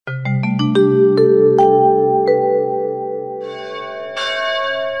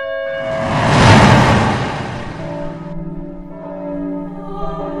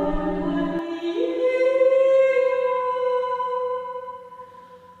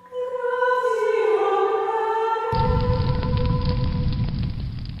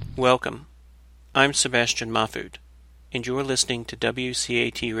Welcome. I'm Sebastian Mahfood, and you're listening to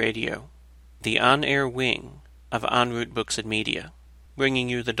WCAT Radio, the on-air wing of En Route Books and Media, bringing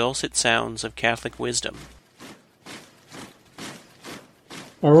you the dulcet sounds of Catholic wisdom.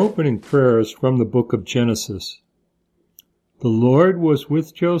 Our opening prayer is from the book of Genesis. The Lord was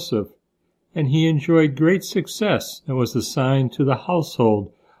with Joseph, and he enjoyed great success and was assigned to the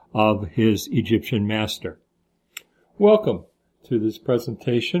household of his Egyptian master. Welcome to this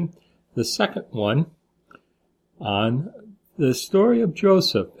presentation, the second one on the story of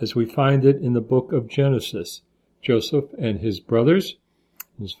Joseph as we find it in the book of Genesis. Joseph and his brothers,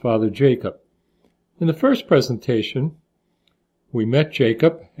 his father Jacob. In the first presentation, we met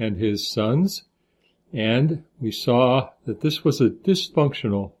Jacob and his sons, and we saw that this was a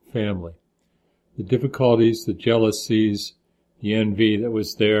dysfunctional family. The difficulties, the jealousies, the envy that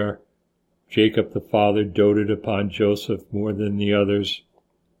was there. Jacob, the father, doted upon Joseph more than the others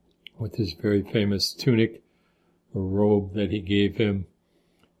with his very famous tunic, a robe that he gave him.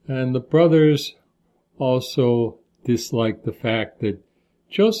 And the brothers also disliked the fact that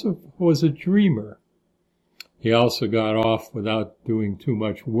Joseph was a dreamer. He also got off without doing too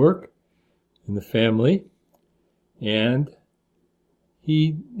much work in the family, and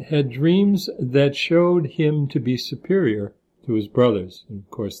he had dreams that showed him to be superior to his brothers. And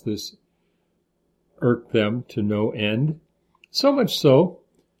of course, this irked them to no end, so much so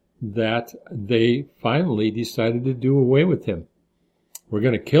that they finally decided to do away with him. We're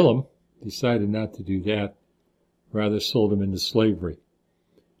going to kill him. Decided not to do that, rather sold him into slavery.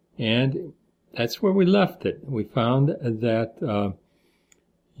 And that's where we left it. We found that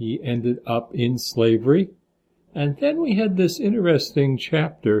he ended up in slavery. And then we had this interesting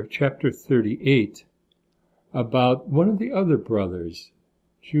chapter 38, about one of the other brothers,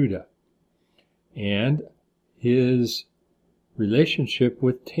 Judah, and his relationship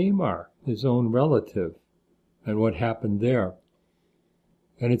with Tamar, his own relative, and what happened there.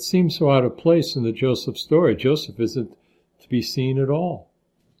 And it seems so out of place in the Joseph story. Joseph isn't to be seen at all.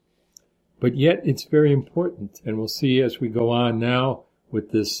 But yet it's very important, and we'll see as we go on now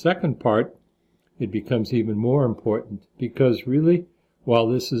with this second part, it becomes even more important, because really, while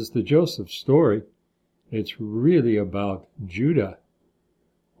this is the Joseph story, it's really about Judah,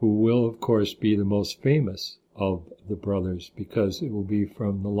 who will, of course, be the most famous of the brothers, because it will be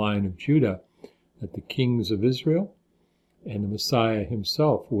from the line of Judah that the kings of Israel and the Messiah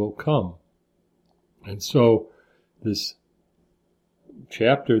himself will come. And so this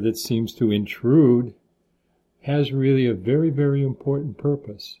chapter that seems to intrude has really a very, very important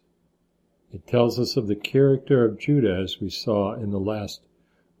purpose. It tells us of the character of Judah, as we saw in the last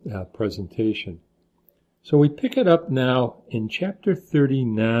presentation. So we pick it up now in chapter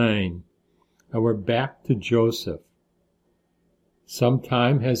 39, and we're back to Joseph. Some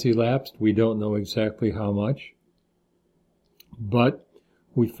time has elapsed. We don't know exactly how much. But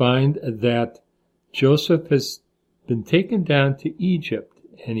we find that Joseph has been taken down to Egypt,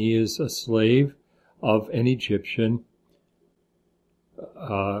 and he is a slave of an Egyptian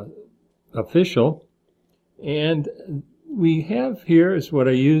official. And we have here, is what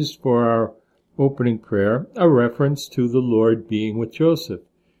I used for our opening prayer, a reference to the Lord being with Joseph.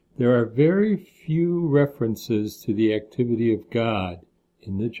 There are very few references to the activity of God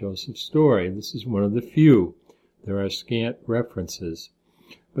in the Joseph story. This is one of the few. There are scant references,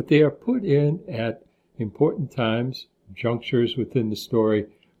 but they are put in at important times, junctures within the story,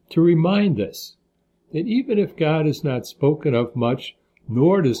 to remind us that even if God is not spoken of much,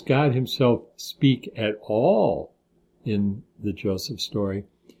 nor does God himself speak at all in the Joseph story,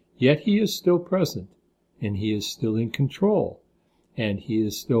 yet he is still present, and he is still in control, and he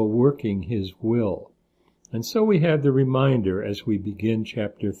is still working his will. And so we have the reminder as we begin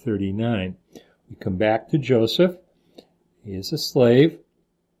chapter 39. We come back to Joseph. He is a slave,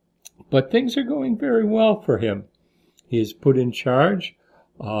 but things are going very well for him. He is put in charge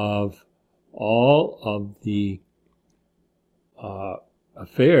of all of the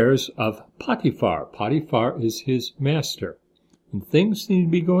affairs of Potiphar. Potiphar is his master. And things seem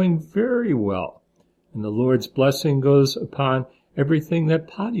to be going very well. And the Lord's blessing goes upon everything that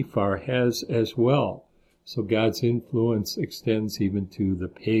Potiphar has as well. So God's influence extends even to the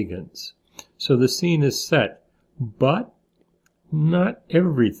pagans. So the scene is set, but not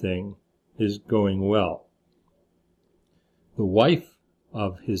everything is going well. The wife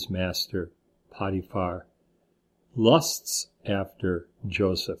of his master, Potiphar, lusts after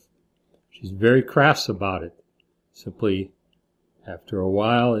Joseph. She's very crass about it. Simply, after a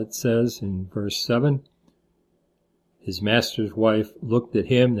while, it says in verse 7, his master's wife looked at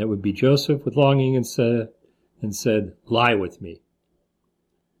him, that would be Joseph, with longing and said, lie with me.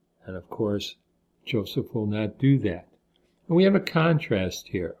 And of course, Joseph will not do that. And we have a contrast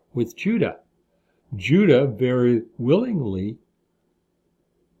here with Judah. Judah very willingly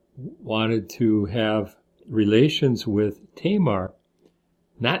wanted to have relations with Tamar,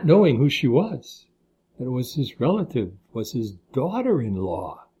 not knowing who she was. That it was his relative, was his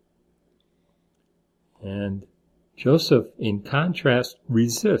daughter-in-law. And Joseph, in contrast,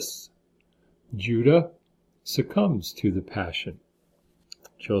 resists. Judah succumbs to the passion.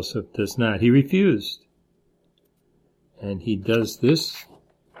 Joseph does not. He refused. And he does this,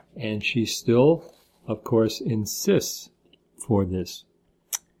 and she still, of course, insists for this.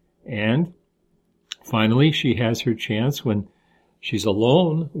 And finally, she has her chance when she's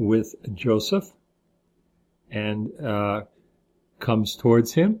alone with Joseph and comes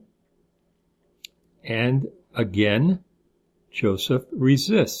towards him. And again, Joseph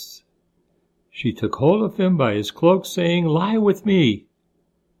resists. She took hold of him by his cloak, saying, "Lie with me."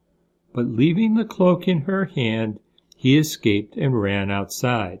 But leaving the cloak in her hand, he escaped and ran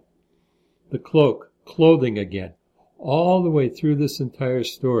outside. The cloak, clothing again. All the way through this entire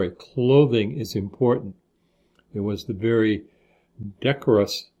story, clothing is important. It was the very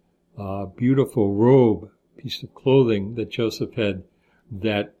decorous, beautiful robe, piece of clothing that Joseph had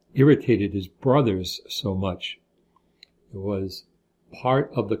that irritated his brothers so much. It was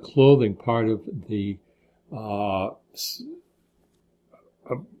part of the clothing, part of the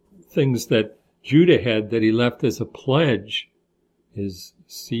things that Judah had that he left as a pledge, his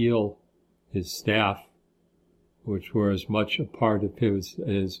seal, his staff, which were as much a part of his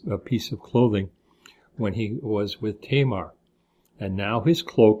as a piece of clothing when he was with Tamar. And now his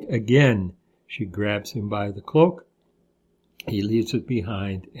cloak again. She grabs him by the cloak. He leaves it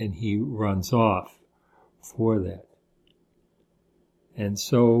behind and he runs off for that. And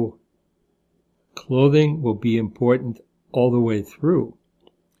so clothing will be important all the way through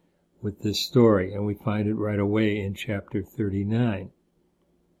with this story, and we find it right away in chapter 39.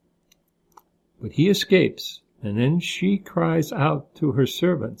 But he escapes, and then she cries out to her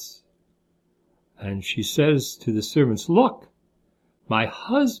servants, and she says to the servants, "Look, my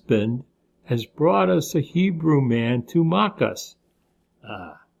husband has brought us a Hebrew man to mock us."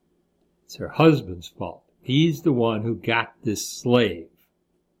 It's her husband's fault. He's the one who got this slave.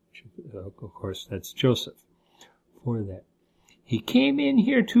 Of course, that's Joseph for that. "He came in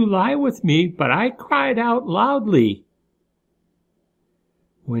here to lie with me, but I cried out loudly.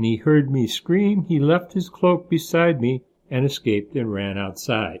 When he heard me scream, he left his cloak beside me and escaped and ran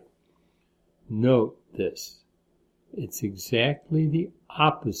outside." Note this. It's exactly the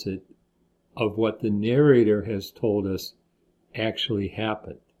opposite of what the narrator has told us actually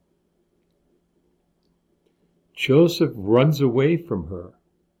happened. Joseph runs away from her.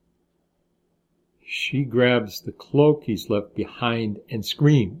 She grabs the cloak he's left behind and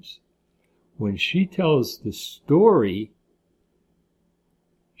screams. When she tells the story,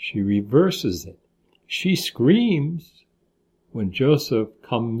 she reverses it. She screams when Joseph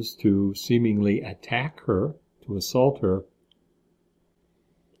comes to seemingly attack her, to assault her.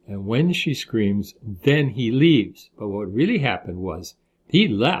 And when she screams, then he leaves. But what really happened was he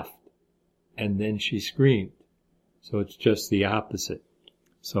left and then she screamed. So it's just the opposite.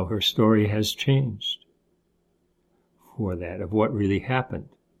 So her story has changed for that, of what really happened.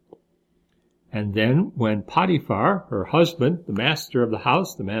 And then when Potiphar, her husband, the master of the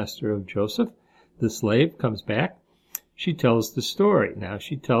house, the master of Joseph, the slave, comes back, she tells the story. Now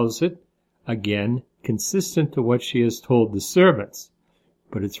she tells it, again, consistent to what she has told the servants,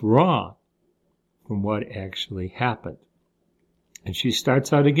 but it's wrong from what actually happened. And she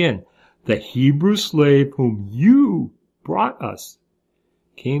starts out again. "The Hebrew slave whom you brought us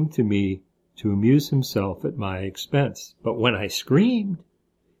came to me to amuse himself at my expense. But when I screamed,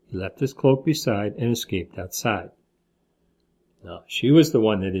 he left his cloak beside and escaped outside." Now, she was the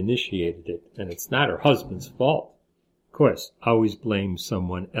one that initiated it, and it's not her husband's fault. Of course, always blame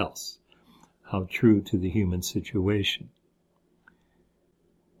someone else. How true to the human situation.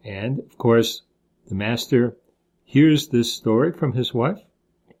 And, of course, the master hears this story from his wife,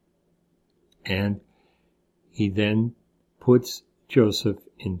 and he then puts Joseph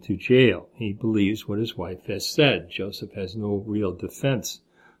into jail. He believes what his wife has said. Joseph has no real defense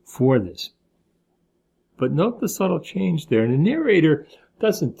for this. But note the subtle change there. And the narrator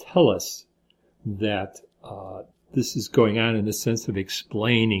doesn't tell us that this is going on in the sense of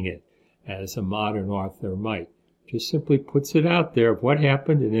explaining it as a modern author might. Just simply puts it out there of what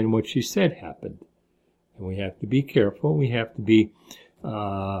happened and then what she said happened. And we have to be careful. We have to be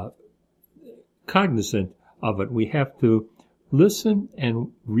cognizant of it. We have to listen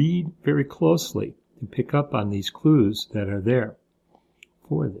and read very closely to pick up on these clues that are there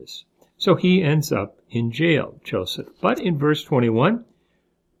for this. So he ends up in jail, Joseph. But in verse 21,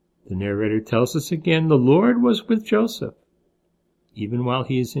 the narrator tells us again, the Lord was with Joseph, even while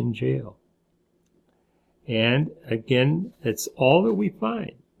he is in jail. And again, that's all that we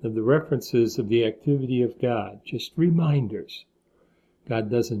find of the references of the activity of God, just reminders.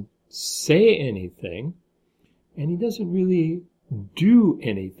 God doesn't say anything, and he doesn't really do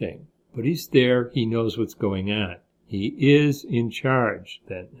anything, but he's there, he knows what's going on. He is in charge,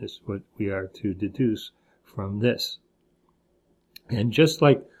 then, is what we are to deduce from this. And just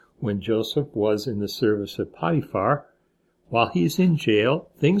like when Joseph was in the service of Potiphar, while he's in jail,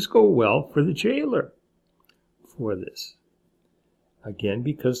 things go well for the jailer for this. Again,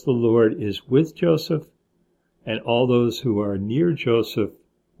 because the Lord is with Joseph, and all those who are near Joseph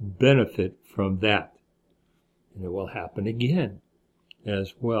benefit from that. And it will happen again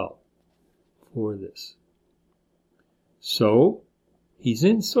as well for this. So, he's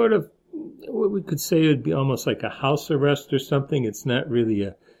in sort of what we could say would be almost like a house arrest or something. It's not really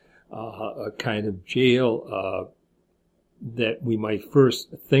a kind of jail that we might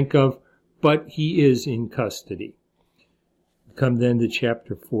first think of, but he is in custody. Come then to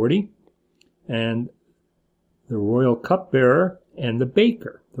chapter 40, and the royal cupbearer and the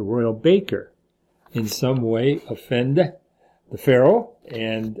baker, the royal baker, in some way offend the Pharaoh,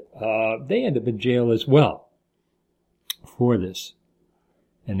 and they end up in jail as well for this.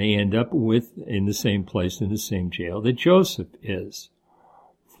 And they end up in the same place, in the same jail that Joseph is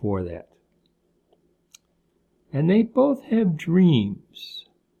for that. And they both have dreams.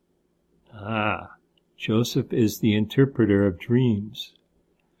 Joseph is the interpreter of dreams.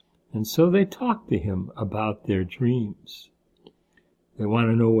 And so they talk to him about their dreams. They want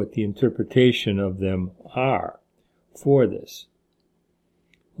to know what the interpretation of them are for this.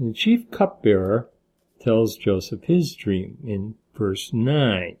 And the chief cupbearer tells Joseph his dream in verse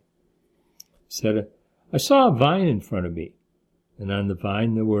 9. He said, I saw a vine in front of me, and on the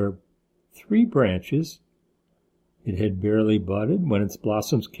vine there were 3 branches. It had barely budded when its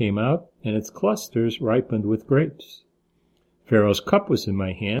blossoms came out, and its clusters ripened with grapes. Pharaoh's cup was in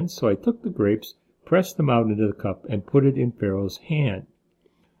my hand, so I took the grapes, pressed them out into the cup, and put it in Pharaoh's hand.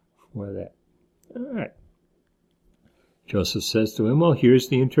 For that. All right. Joseph says to him, well, here's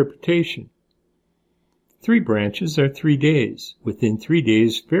the interpretation. 3 branches are 3 days. Within 3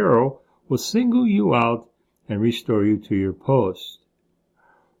 days, Pharaoh will single you out and restore you to your post.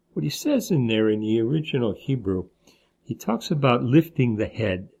 What he says in there in the original Hebrew, he talks about lifting the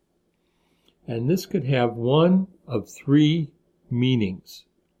head. And this could have one of 3 meanings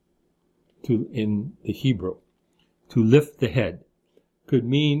in the Hebrew. To lift the head could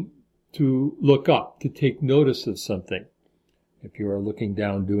mean to look up, to take notice of something. If you are looking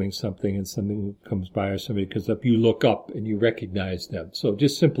down doing something and something comes by or somebody comes up, you look up and you recognize them. So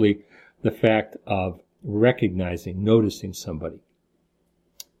just simply the fact of recognizing, noticing somebody.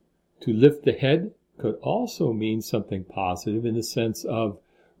 To lift the head could also mean something positive in the sense of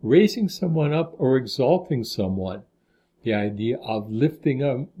raising someone up or exalting someone. The idea of lifting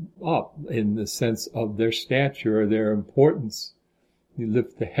them up in the sense of their stature or their importance. You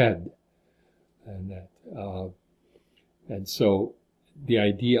lift the head. And so the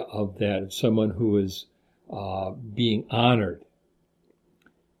idea of that, of someone who is being honored.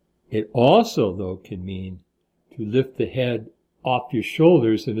 It also, though, can mean to lift the head off your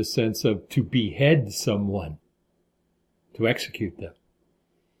shoulders in the sense of to behead someone, to execute them.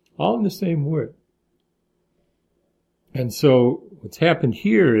 All in the same word. And so what's happened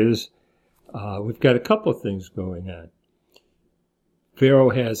here is we've got a couple of things going on. Pharaoh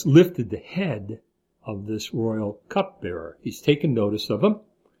has lifted the head of this royal cupbearer. He's taken notice of him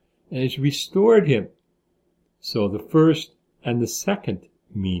and has restored him. So the first and the second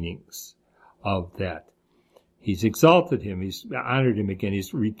meanings of that. He's exalted him. He's honored him again.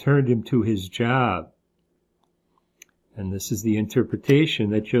 He's returned him to his job. And this is the interpretation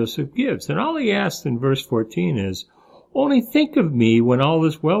that Joseph gives. And all he asks in verse 14 is, only think of me when all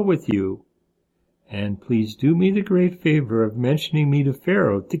is well with you. And please do me the great favor of mentioning me to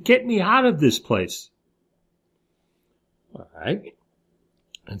Pharaoh to get me out of this place. All right.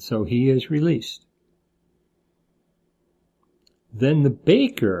 And so he is released. Then the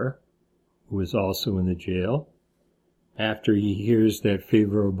baker, who is also in the jail, after he hears that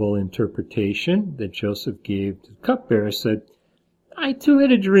favorable interpretation that Joseph gave to the cupbearer, said, I too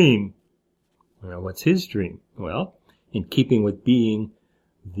had a dream. Well, what's his dream? Well, in keeping with being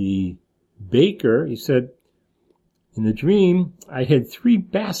the baker, he said, in the dream, I had 3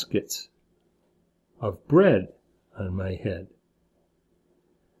 baskets of bread on my head.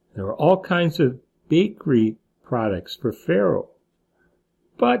 There were all kinds of bakery products for Pharaoh.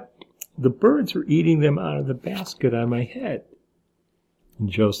 but the birds are eating them out of the basket on my head. And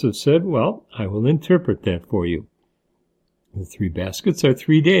Joseph said, well, I will interpret that for you. The 3 baskets are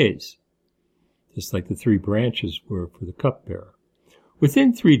 3 days, just like the 3 branches were for the cupbearer.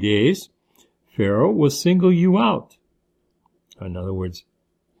 Within 3 days, Pharaoh will single you out. In other words,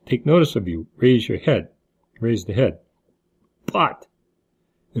 take notice of you, raise the head. But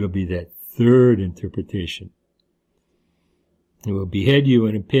it'll be that 3rd interpretation. He will behead you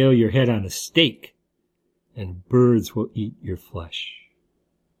and impale your head on a stake, and birds will eat your flesh.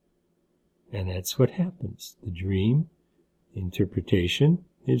 And that's what happens. The dream, the interpretation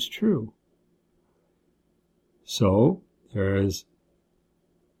is true. So there is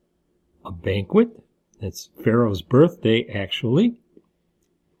a banquet. That's Pharaoh's birthday, actually.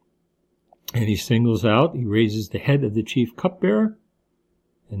 And he raises the head of the chief cupbearer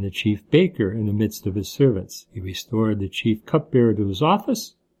and the chief baker in the midst of his servants. He restored the chief cupbearer to his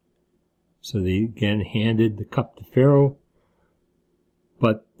office. So they again handed the cup to Pharaoh.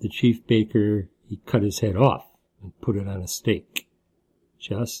 But the chief baker, he cut his head off and put it on a stake,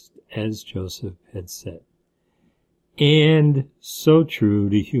 just as Joseph had said. And so true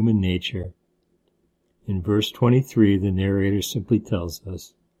to human nature. In verse 23, the narrator simply tells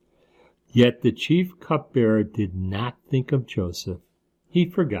us, yet the chief cupbearer did not think of Joseph. He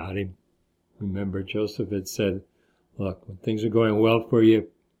forgot him. Remember, Joseph had said, look, when things are going well for you,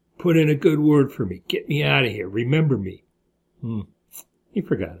 put in a good word for me. Get me out of here. Remember me. He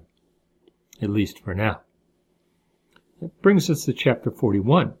forgot him, at least for now. That brings us to chapter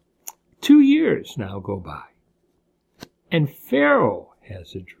 41. 2 years now go by, and Pharaoh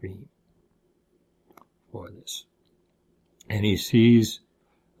has a dream for this. And he sees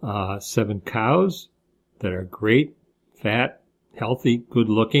 7 cows that are great, fat, healthy,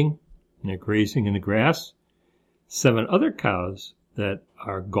 good-looking, and they're grazing in the grass. 7 other cows that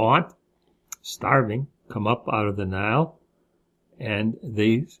are gaunt, starving, come up out of the Nile, and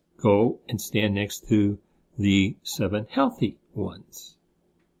they go and stand next to the 7 healthy ones.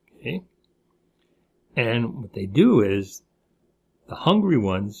 Okay? And what they do is the hungry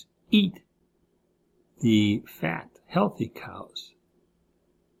ones eat the fat, healthy cows.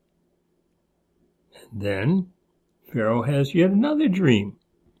 And then Pharaoh has yet another dream.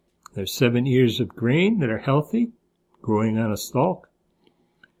 There's 7 ears of grain that are healthy, growing on a stalk.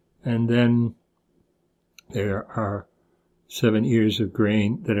 And then there are 7 ears of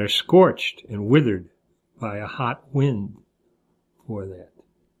grain that are scorched and withered by a hot wind for that.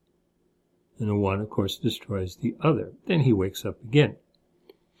 And the one, of course, destroys the other. Then he wakes up again.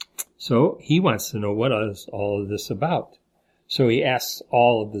 So he wants to know what is all of this about. So he asks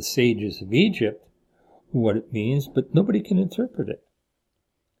all of the sages of Egypt what it means, but nobody can interpret it.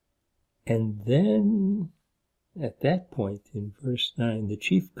 And then, at that point, in verse 9, the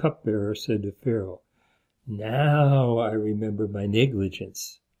chief cupbearer said to Pharaoh, now I remember my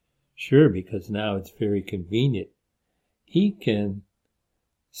negligence. Sure, because now it's very convenient. He can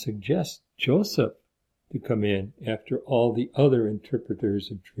suggest Joseph to come in after all the other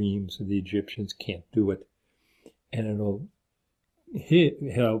interpreters of dreams of the Egyptians can't do it. And it'll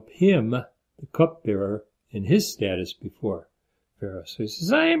help him, the cupbearer, in his status before Pharaoh. So he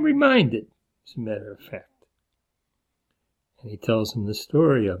says, I am reminded, as a matter of fact. And he tells him the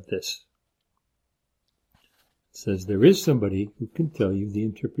story of this. It says, there is somebody who can tell you the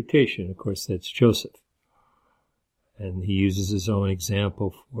interpretation. Of course, that's Joseph. And he uses his own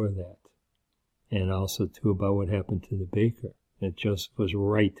example for that. And also, too, about what happened to the baker, that Joseph was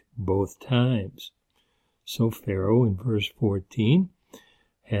right both times. So Pharaoh, in verse 14,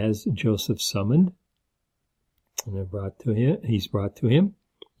 has Joseph summoned, and he's brought to him.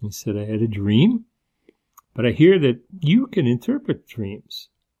 He said, I had a dream, but I hear that you can interpret dreams.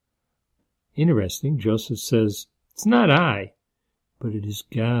 Interesting, Joseph says, it's not I, but it is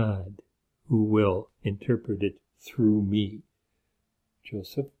God who will interpret it through me.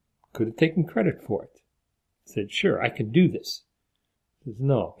 Joseph could have taken credit for it. He said, sure, I can do this. He says,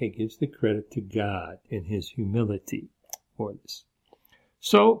 no, he gives the credit to God in his humility for this.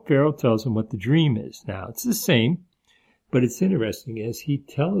 So Pharaoh tells him what the dream is. Now, it's the same, but it's interesting as he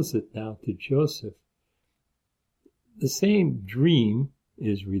tells it now to Joseph. The same dream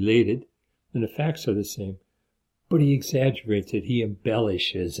is related, and the facts are the same, but he exaggerates it. He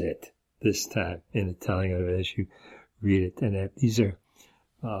embellishes it this time in the telling of it as you read it. And that these are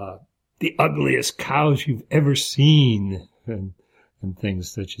the ugliest cows you've ever seen, and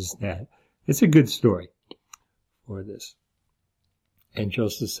things such as that. It's a good story for this. And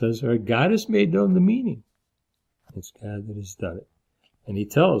Joseph says, all right, God has made known the meaning. It's God that has done it. And he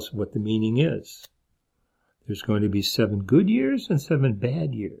tells what the meaning is. There's going to be 7 good years and 7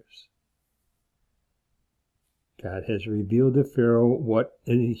 bad years. God has revealed to Pharaoh what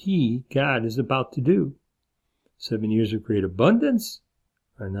God, is about to do. 7 years of great abundance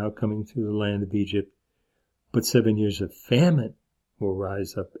are now coming through the land of Egypt, but 7 years of famine will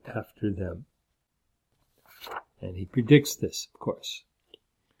rise up after them. And he predicts this, of course.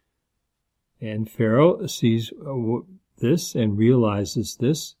 And Pharaoh sees this and realizes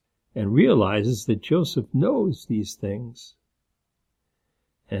that Joseph knows these things.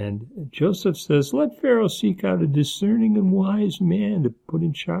 And Joseph says, let Pharaoh seek out a discerning and wise man to put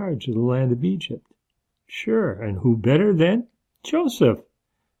in charge of the land of Egypt. Sure, and who better than Joseph?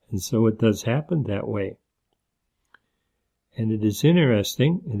 And so it does happen that way. And it is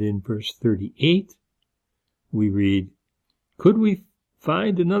interesting, and in verse 38, we read, could we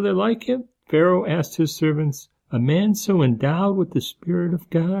find another like him? Pharaoh asked his servants, a man so endowed with the Spirit of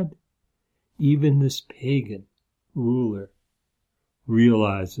God? Even this pagan ruler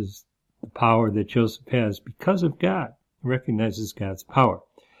realizes the power that Joseph has because of God, recognizes God's power.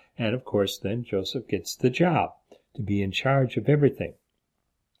 And of course, then Joseph gets the job to be in charge of everything.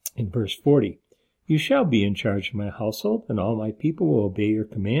 In verse 40, you shall be in charge of my household, and all my people will obey your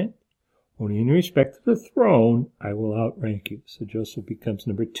command. Only in respect to the throne, I will outrank you. So Joseph becomes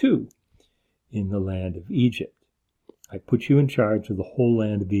number 2 in the land of Egypt. I put you in charge of the whole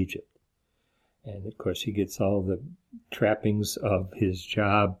land of Egypt. And of course, he gets all the trappings of his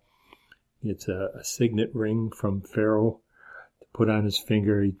job. It's a signet ring from Pharaoh to put on his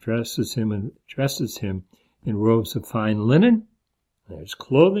finger. He dresses him in robes of fine linen. There's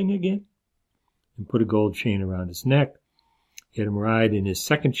clothing again. And put a gold chain around his neck. He had him ride in his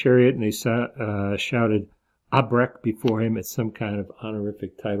second chariot, and they shouted Abrek before him. It's some kind of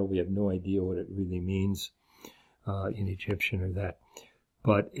honorific title. We have no idea what it really means in Egyptian or that.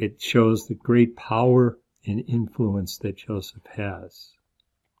 But it shows the great power and influence that Joseph has.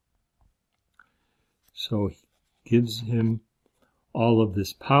 So he gives him all of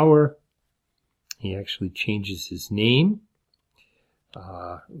this power. He actually changes his name,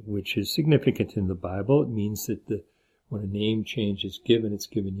 which is significant in the Bible. It means that when a name change is given, it's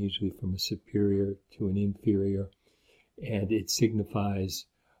given usually from a superior to an inferior, and it signifies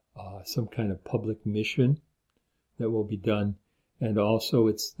some kind of public mission that will be done. And also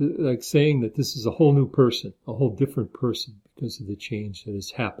it's like saying that this is a whole new person, a whole different person because of the change that has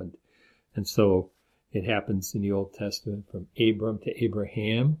happened. And so it happens in the Old Testament from Abram to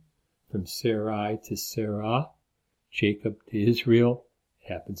Abraham, from Sarai to Sarah, Jacob to Israel.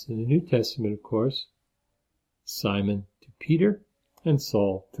 It happens in the New Testament, of course, Simon to Peter, and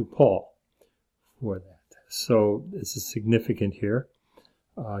Saul to Paul for that. So this is significant here.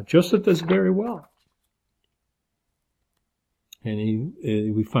 Joseph does very well. And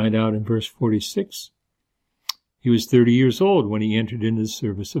we find out in verse 46, he was 30 years old when he entered into the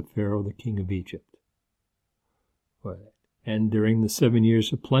service of Pharaoh, the king of Egypt. And during the 7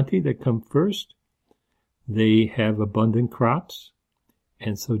 years of plenty that come first, they have abundant crops.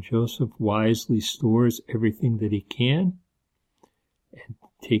 And so Joseph wisely stores everything that he can and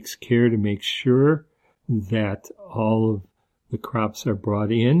takes care to make sure that all of the crops are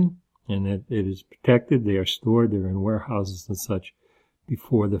brought in and that it is protected. They are stored, they're in warehouses and such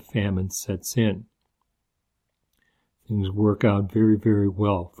before the famine sets in. Things work out very, very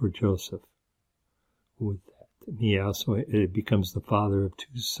well for Joseph with that. He also becomes the father of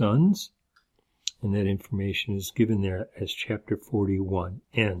 2 sons, and that information is given there as chapter 41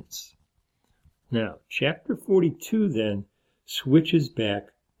 ends. Now, chapter 42 then switches back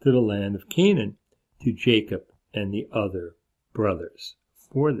to the land of Canaan, to Jacob and the other brothers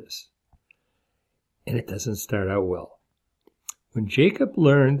for this. And it doesn't start out well. When Jacob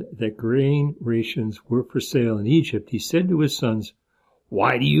learned that grain rations were for sale in Egypt, he said to his sons,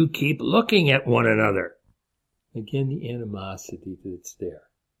 "Why do you keep looking at one another?" Again, the animosity that's there.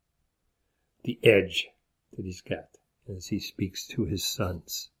 The edge that he's got as he speaks to his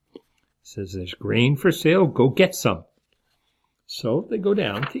sons. He says, there's grain for sale, go get some. So they go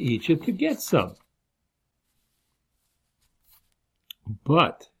down to Egypt to get some.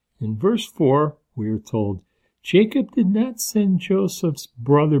 But in verse 4, we are told, Jacob did not send Joseph's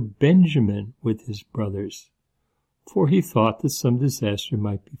brother Benjamin with his brothers, for he thought that some disaster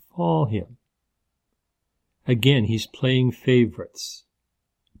might befall him. Again, he's playing favorites.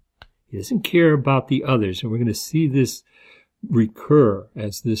 He doesn't care about the others, and we're going to see this recur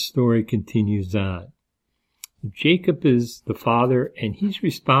as this story continues on. Jacob is the father, and he's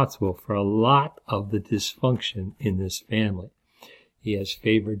responsible for a lot of the dysfunction in this family. He has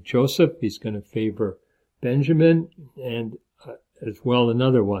favored Joseph. He's going to favor Benjamin, and as well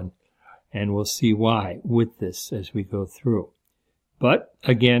another one. And we'll see why with this as we go through. But,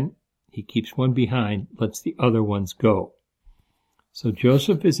 again, he keeps one behind, lets the other ones go. So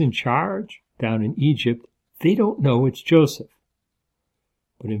Joseph is in charge down in Egypt. They don't know it's Joseph.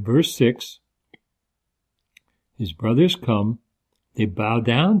 But in verse 6, his brothers come. They bow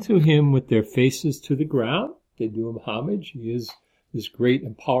down to him with their faces to the ground. They do him homage. He is this great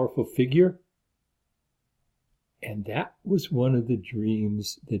and powerful figure. And that was one of the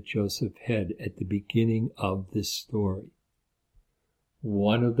dreams that Joseph had at the beginning of this story.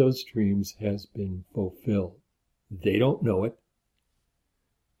 One of those dreams has been fulfilled. They don't know it,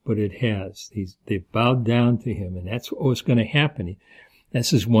 but it has. They've bowed down to him, and that's what was going to happen.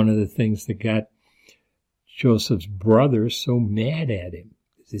 This is one of the things that got Joseph's brothers so mad at him.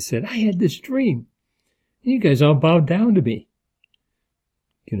 They said, I had this dream, and you guys all bowed down to me.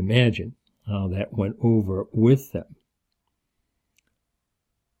 You can imagine how that went over with them.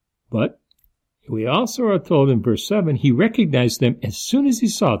 But we also are told in verse 7, he recognized them as soon as he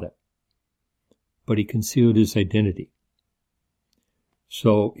saw them, but he concealed his identity.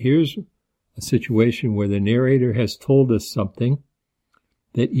 So here's a situation where the narrator has told us something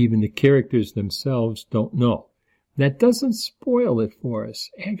that even the characters themselves don't know. That doesn't spoil it for us.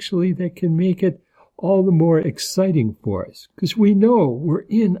 Actually, that can make it all the more exciting for us, because we know we're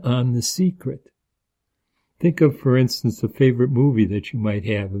in on the secret. Think of, for instance, a favorite movie that you might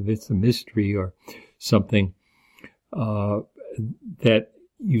have, if it's a mystery or something, that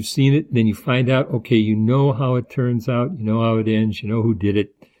you've seen it, then you find out, okay, you know how it turns out, you know how it ends, you know who did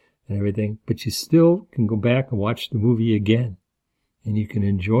it and everything, but you still can go back and watch the movie again, and you can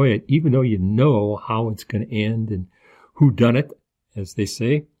enjoy it, even though you know how it's going to end and who done it, as they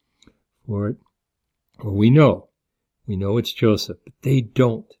say, for it. Well, we know it's Joseph, but they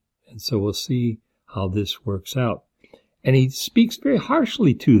don't. And so we'll see how this works out. And he speaks very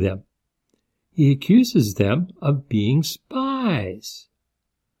harshly to them. He accuses them of being spies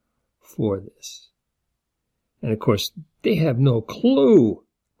for this. And of course, they have no clue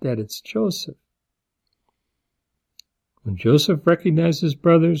that it's Joseph. When Joseph recognized his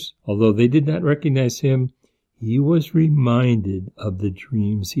brothers, although they did not recognize him, he was reminded of the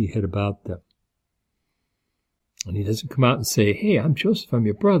dreams he had about them. And he doesn't come out and say, hey, I'm Joseph, I'm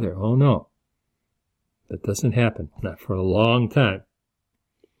your brother. Oh, no. That doesn't happen, not for a long time.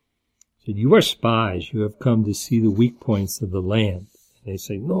 He said, you are spies. You have come to see the weak points of the land. And they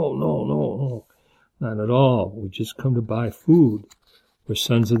say, no, not at all. We just come to buy food. We're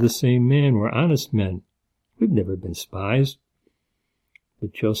sons of the same man. We're honest men. We've never been spies.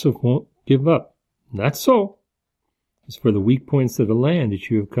 But Joseph won't give up. Not so. It's for the weak points of the land that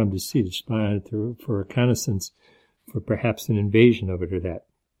you have come to see, to spy on it for reconnaissance, for perhaps an invasion of it or that.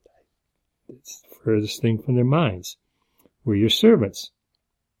 It's the furthest thing from their minds. We're your servants.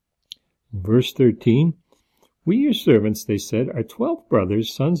 In verse 13, we your servants, they said, are 12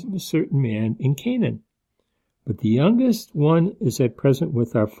 brothers, sons of a certain man in Canaan. But the youngest one is at present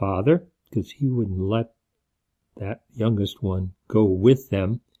with our father, because he wouldn't let that youngest one go with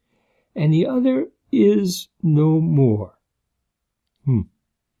them, and the other is no more.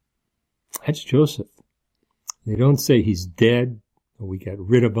 That's Joseph. They don't say he's dead, or we got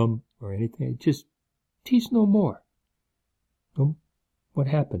rid of him, or anything. Just, he's no more. What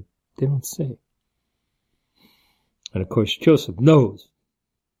happened? They don't say. And of course, Joseph knows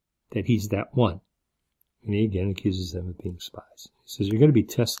that he's that one. And he again accuses them of being spies. He says, you're going to be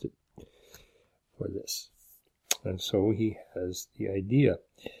tested for this. And so he has the idea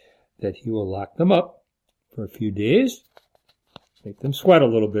that he will lock them up for a few days, make them sweat a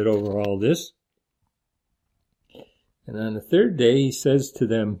little bit over all this. And on the third day he says to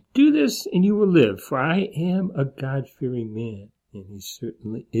them, do this and you will live, for I am a God-fearing man. And he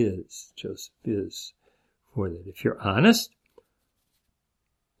certainly is. Joseph is for that. If you're honest,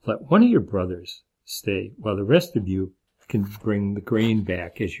 let one of your brothers stay while the rest of you can bring the grain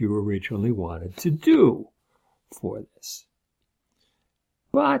back as you originally wanted to do for this.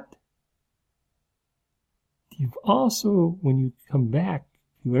 But you've also, when you come back,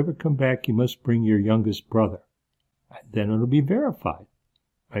 if you ever come back, you must bring your youngest brother. Then it'll be verified,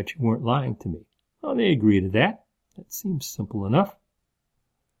 right? You weren't lying to me. Well, they agree to that. That seems simple enough.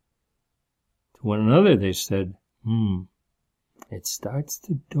 To one another they said, it starts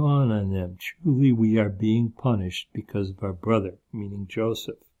to dawn on them. Truly we are being punished because of our brother, meaning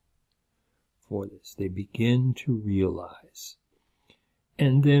Joseph, for this. They begin to realize.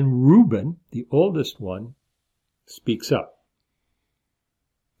 And then Reuben, the oldest one, speaks up.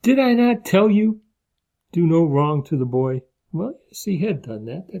 Did I not tell you? Do no wrong to the boy. Well, yes, he had done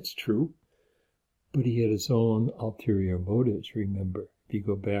that. That's true. But he had his own ulterior motives, remember, if you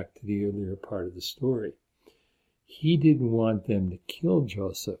go back to the earlier part of the story. He didn't want them to kill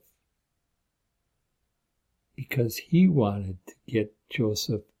Joseph because he wanted to get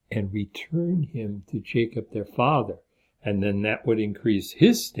Joseph and return him to Jacob, their father, and then that would increase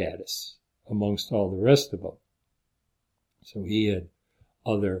his status amongst all the rest of them. So he had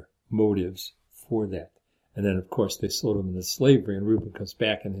other motives for that. And then, of course, they sold him into slavery, and Reuben comes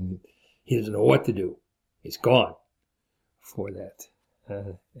back, and then he doesn't know what to do. He's gone for that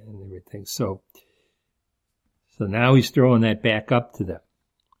and everything. So now he's throwing that back up to them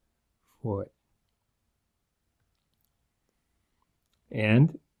for it.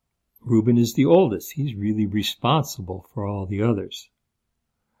 And Reuben is the oldest. He's really responsible for all the others.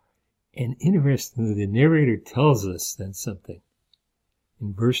 And interestingly, the narrator tells us then something.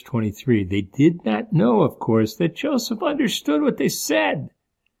 In verse 23, they did not know, of course, that Joseph understood what they said,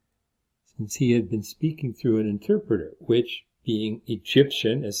 since he had been speaking through an interpreter, which, being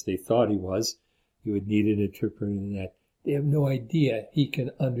Egyptian, as they thought he was, you would need an interpreter in that. They have no idea he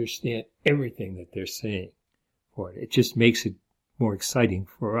can understand everything that they're saying for it. It just makes it more exciting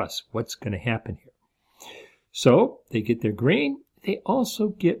for us. What's going to happen here? So they get their grain. They also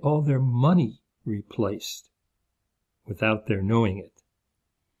get all their money replaced without their knowing it.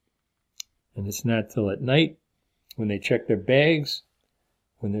 And it's not till at night, when they check their bags,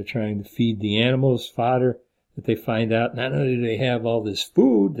 when they're trying to feed the animals fodder, that they find out not only do they have all this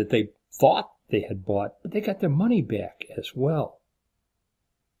food that they thought they had bought, but they got their money back as well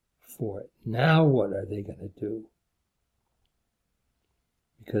for it. Now what are they going to do?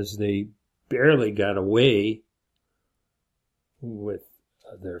 Because they barely got away with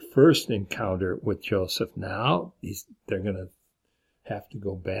their first encounter with Joseph. Now they're going to have to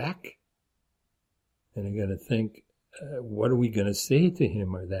go back, and they're going to think, what are we going to say to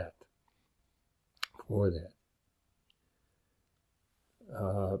him or that for that?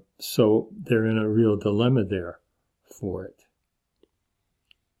 So they're in a real dilemma there for it.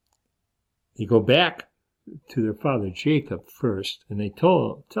 They go back to their father Jacob first, and they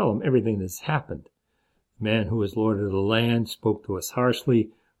tell him everything that's happened. The man who was lord of the land spoke to us harshly,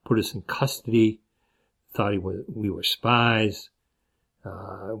 put us in custody, thought we were spies.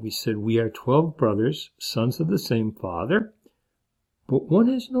 We said, we are 12 brothers, sons of the same father, but one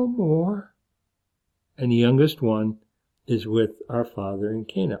is no more, and the youngest one is with our father in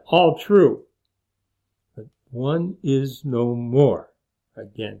Canaan. All true, but one is no more.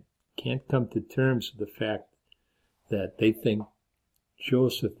 Again, can't come to terms with the fact that they think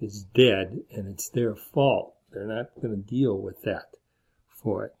Joseph is dead and it's their fault. They're not going to deal with that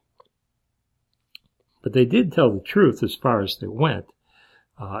for it. But they did tell the truth as far as they went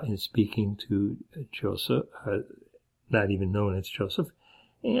in speaking to Joseph, not even known as Joseph.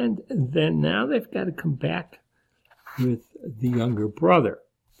 And then now they've got to come back with the younger brother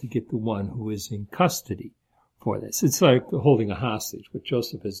to get the one who is in custody for this. It's like holding a hostage. What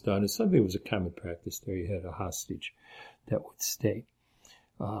Joseph has done is something that was a common practice there. You had a hostage that would stay.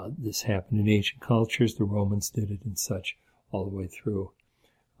 This happened in ancient cultures. The Romans did it and such all the way through.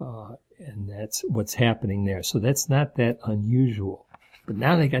 And that's what's happening there. So that's not that unusual. But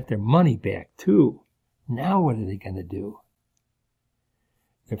now they got their money back too. Now what are they going to do?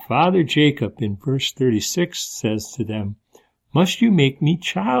 Their father Jacob in verse 36 says to them, must you make me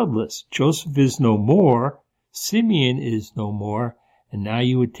childless? Joseph is no more, Simeon is no more, and now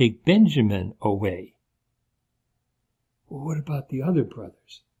you would take Benjamin away. Well, what about the other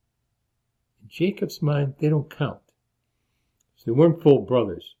brothers? In Jacob's mind, they don't count. So they weren't full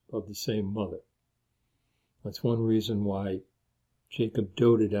brothers of the same mother. That's one reason why Jacob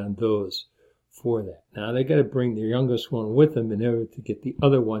doted on those for that. Now they got to bring their youngest one with them in order to get the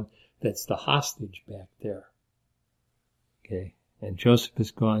other one that's the hostage back there. Okay, and Joseph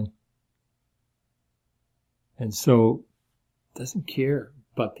is gone. And so doesn't care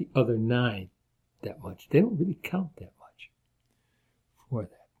about the other 9 that much. They don't really count that much for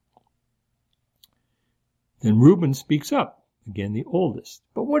that. Then Reuben speaks up, again the oldest.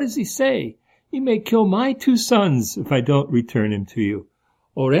 But what does he say? You may kill my 2 sons if I don't return him to you.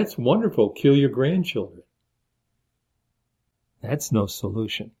 Oh, that's wonderful. Kill your grandchildren. That's no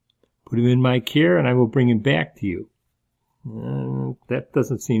solution. Put him in my care and I will bring him back to you. That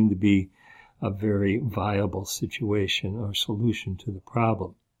doesn't seem to be a very viable situation or solution to the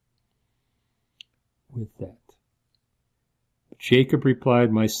problem with that. Jacob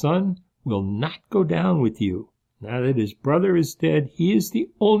replied, my son will not go down with you. Now that his brother is dead, he is the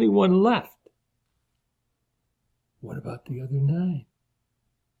only one left. What about the other 9?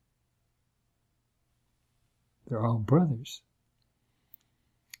 They're all brothers.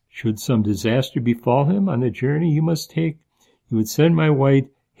 Should some disaster befall him on the journey you must take, you would send my white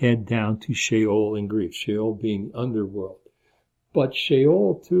head down to Sheol in Greek, Sheol being underworld. But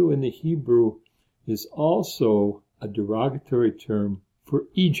Sheol, too, in the Hebrew, is also a derogatory term for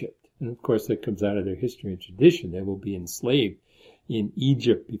Egypt. And, of course, that comes out of their history and tradition. They will be enslaved in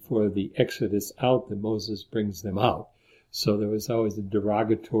Egypt before the Exodus out that Moses brings them out. So there was always a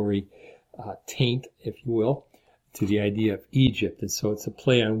derogatory taint, if you will, to the idea of Egypt. And so it's a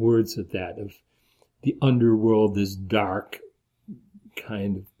play on words of that, of the underworld, this dark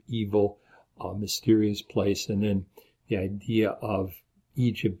kind of evil, mysterious place, and then the idea of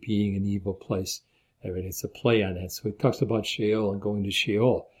Egypt being an evil place. I mean, it's a play on that. So he talks about Sheol and going to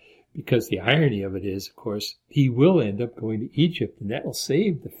Sheol, because the irony of it is, of course, he will end up going to Egypt, and that will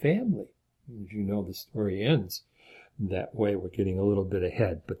save the family. As you know, the story ends that way. We're getting a little bit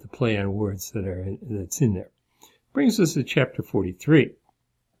ahead, but the play on words that's in there brings us to chapter 43.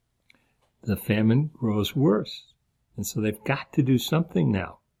 The famine grows worse, and so they've got to do something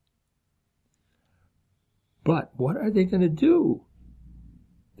now. But what are they going to do?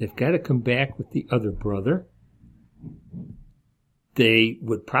 They've got to come back with the other brother. They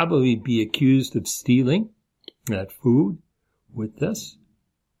would probably be accused of stealing that food with this.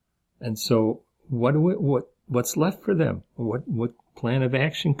 And so what's left for them? What plan of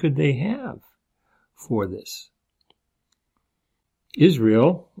action could they have for this?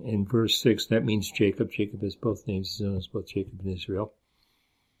 Israel, in verse 6, that means Jacob. Jacob has both names. He's known as both Jacob and Israel.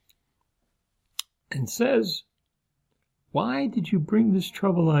 And says, why did you bring this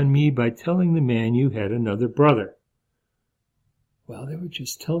trouble on me by telling the man you had another brother? Well, they were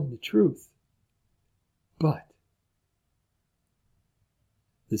just telling the truth. But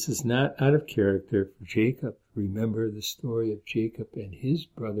this is not out of character for Jacob. Remember the story of Jacob and his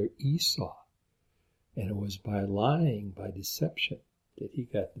brother Esau. And it was by lying, by deception, that he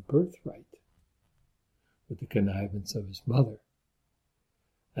got the birthright with the connivance of his mother.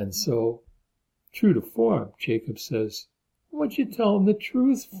 And so, true to form, Jacob says, what'd you tell him the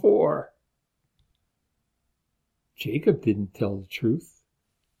truth for? Jacob didn't tell the truth.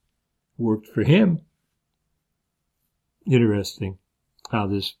 Worked for him. Interesting how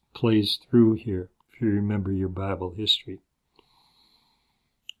this plays through here, if you remember your Bible history.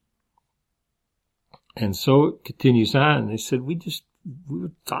 And so it continues on. They said, we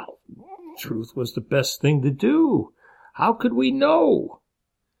thought truth was the best thing to do. How could we know?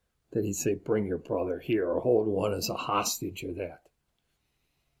 That he'd say, bring your brother here or hold one as a hostage or that.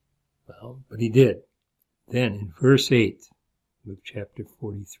 Well, but he did. Then in verse 8 of chapter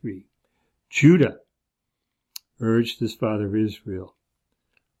 43, Judah urged his father Israel,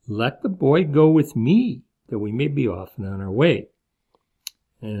 let the boy go with me, that we may be off and on our way,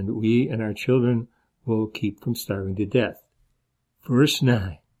 and we and our children will keep from starving to death. Verse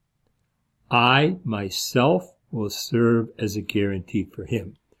 9, I myself will serve as a guarantee for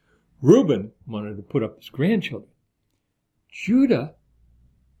him. Reuben wanted to put up his grandchildren. Judah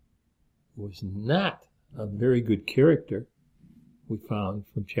was not a very good character, we found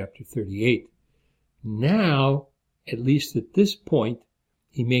from chapter 38. Now, at least at this point,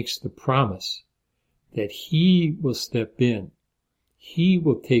 he makes the promise that he will step in. He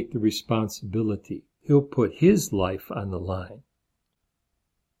will take the responsibility. He'll put his life on the line.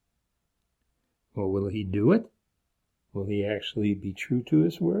 Well, will he do it? Will he actually be true to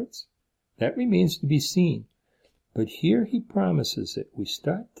his words? That remains to be seen. But here he promises it. We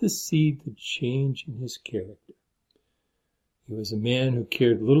start to see the change in his character. He was a man who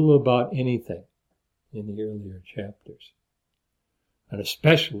cared little about anything in the earlier chapters, and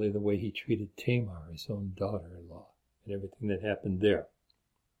especially the way he treated Tamar, his own daughter-in-law, and everything that happened there.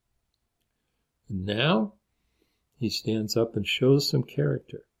 And now he stands up and shows some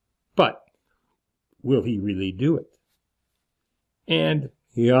character. But will he really do it? And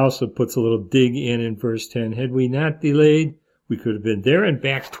he also puts a little dig in verse 10. Had we not delayed, we could have been there and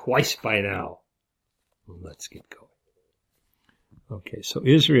back twice by now. Well, let's get going. Okay, so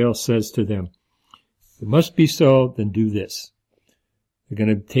Israel says to them, it must be so, then do this. They're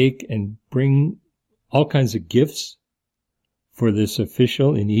going to take and bring all kinds of gifts for this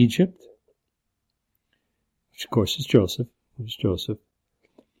official in Egypt, which of course is Joseph. It was Joseph.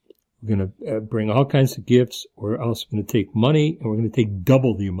 We're going to bring all kinds of gifts. We're also going to take money, and we're going to take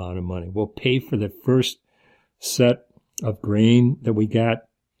double the amount of money. We'll pay for the first set of grain that we got,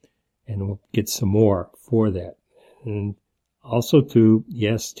 and we'll get some more for that. And also to,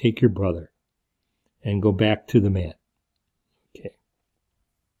 yes, take your brother and go back to the man. Okay.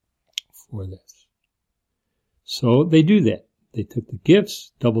 For this. So they do that. They took the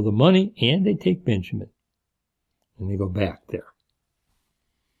gifts, double the money, and they take Benjamin. And they go back there.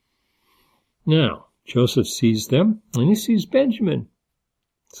 Now, Joseph sees them, and he sees Benjamin.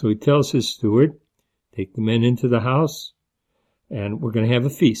 So he tells his steward, take the men into the house, and we're going to have a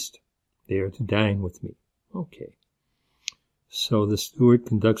feast. They are to dine with me. Okay. So the steward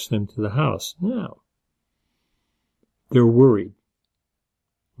conducts them to the house. Now, they're worried.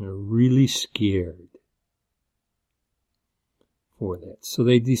 They're really scared for that. So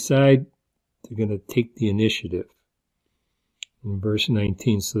they decide they're going to take the initiative. In verse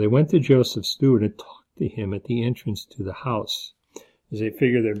 19, so they went to Joseph's steward and talked to him at the entrance to the house, as they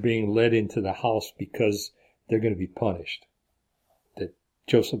figure they're being led into the house because they're going to be punished. That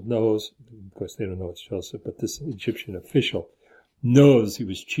Joseph knows, of course they don't know it's Joseph, but this Egyptian official knows he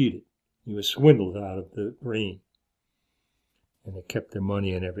was cheated. He was swindled out of the grain. And they kept their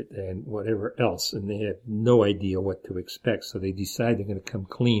money and everything and whatever else, and they have no idea what to expect. So they decide they're going to come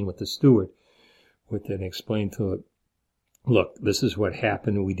clean with the steward with it and explain to him, look, this is what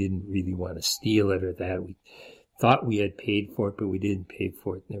happened. We didn't really want to steal it or that. We thought we had paid for it, but we didn't pay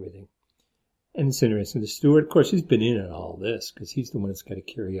for it and everything. And it's interesting. The steward, of course, he's been in on all this because he's the one that's got to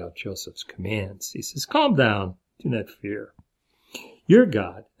carry out Joseph's commands. He says, calm down. Do not fear. Your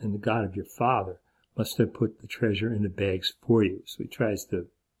God and the God of your father must have put the treasure in the bags for you. So he tries to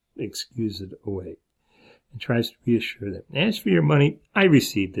excuse it away and tries to reassure them. As for your money, I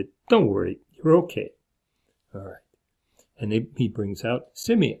received it. Don't worry. You're okay. All right. And he brings out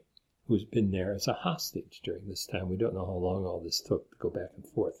Simeon, who's been there as a hostage during this time. We don't know how long all this took to go back and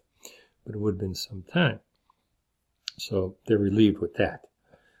forth, but it would have been some time. So they're relieved with that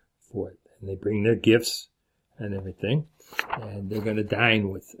for it. And they bring their gifts and everything, and they're going to dine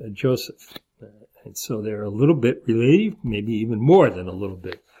with Joseph. And so they're a little bit relieved, maybe even more than a little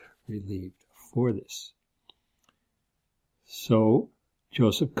bit relieved for this. So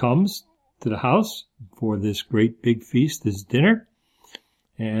Joseph comes to the house for this great big feast, this dinner.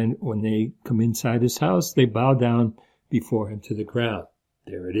 And when they come inside his house, they bow down before him to the ground.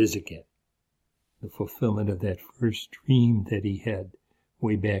 There it is again. The fulfillment of that first dream that he had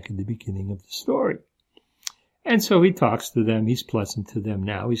way back in the beginning of the story. And so he talks to them. He's pleasant to them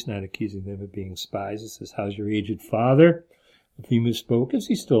now. He's not accusing them of being spies. He says, how's your aged father? Of whom you spoke, is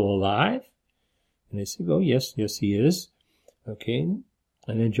he still alive? And they say, oh, yes, he is. Okay.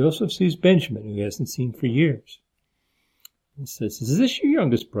 And then Joseph sees Benjamin, who he hasn't seen for years. He says, is this your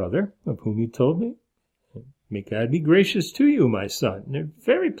youngest brother, of whom you told me? May God be gracious to you, my son. And they're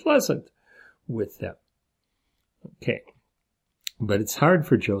very pleasant with them. Okay. But it's hard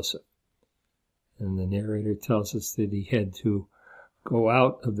for Joseph. And the narrator tells us that he had to go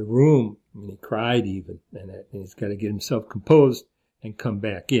out of the room, and he cried even, and he's got to get himself composed and come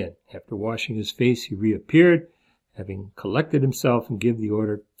back in. After washing his face, he reappeared, having collected himself, and give the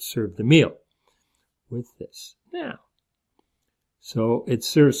order to serve the meal with this. Now, so it's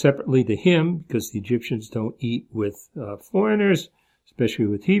served separately to him, because the Egyptians don't eat with foreigners, especially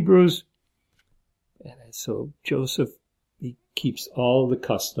with Hebrews. And so Joseph, he keeps all the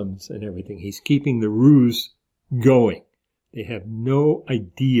customs and everything. He's keeping the ruse going. They have no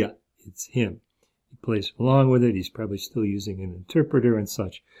idea it's him. He plays along with it. He's probably still using an interpreter and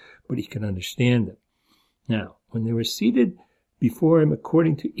such, but he can understand them. Now, when they were seated before him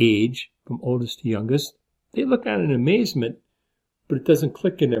according to age, from oldest to youngest, they look on in amazement, but it doesn't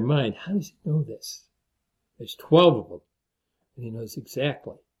click in their mind. How does he know this? There's 12 of them, and he knows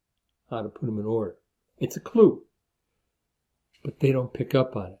exactly how to put them in order. It's a clue. But they don't pick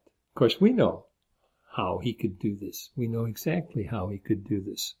up on it. Of course, we know how he could do this. We know exactly how he could do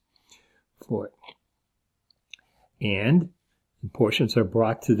this for it. And portions are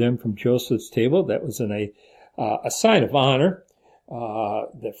brought to them from Joseph's table. That was a sign of honor,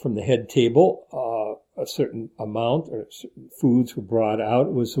 that from the head table, a certain amount or certain foods were brought out.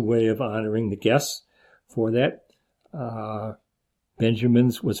 It was a way of honoring the guests for that.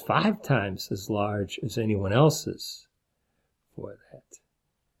 Benjamin's was 5 times as large as anyone else's for that.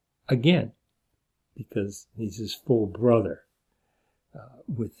 Again, because he's his full brother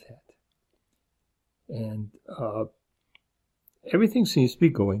with that. And everything seems to be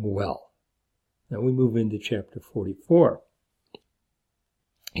going well. Now we move into chapter 44.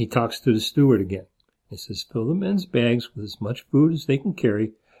 He talks to the steward again. He says, fill the men's bags with as much food as they can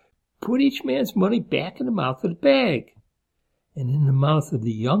carry. Put each man's money back in the mouth of the bag. And in the mouth of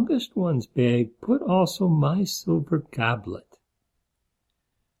the youngest one's bag, put also my silver goblet.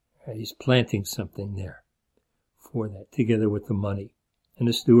 Right, he's planting something there for that, together with the money. And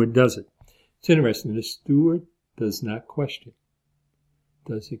the steward does it. It's interesting. The steward does not question.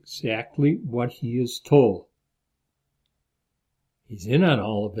 Does exactly what he is told. He's in on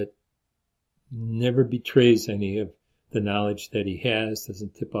all of it. Never betrays any of the knowledge that he has,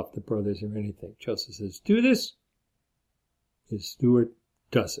 doesn't tip off the brothers or anything. Joseph says, do this. His steward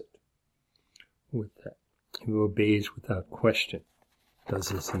does it with that. He obeys without question,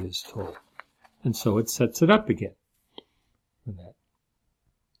 does as he is told. And so it sets it up again for that.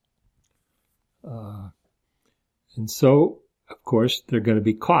 And so, of course, they're going to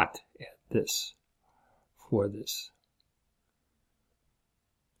be caught at this, for this.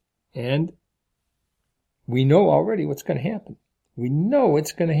 And we know already what's going to happen. We know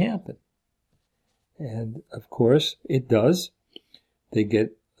it's going to happen. And, of course, it does. They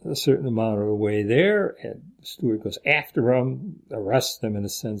get a certain amount of the way there, and the steward goes after them, arrests them in a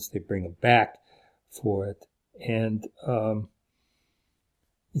sense. They bring them back for it. And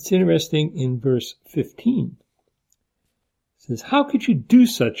it's interesting in verse 15. It says, how could you do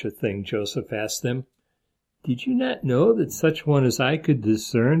such a thing? Joseph asked them. Did you not know that such one as I could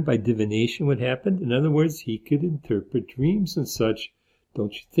discern by divination what happened? In other words, he could interpret dreams and such.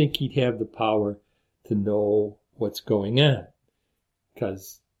 Don't you think he'd have the power to know what's going on?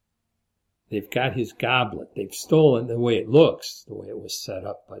 Because they've got his goblet. They've stolen the way it looks, the way it was set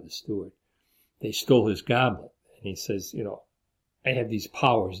up by the steward. They stole his goblet. And he says, I have these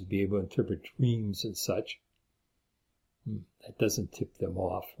powers to be able to interpret dreams and such. That doesn't tip them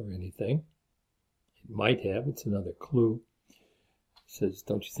off or anything. It might have. It's another clue. He says,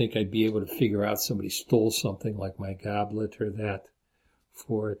 don't you think I'd be able to figure out somebody stole something like my goblet or that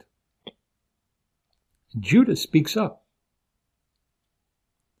for it? Judah speaks up.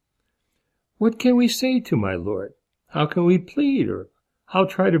 What can we say to my Lord? How can we plead or how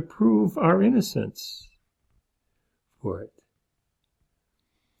try to prove our innocence for it?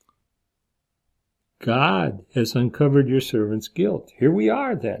 God has uncovered your servant's guilt. Here we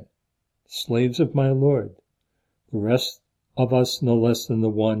are then, slaves of my Lord, the rest of us no less than the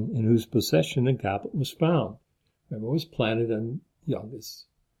one in whose possession the goblet was found. Remember, it was planted on the youngest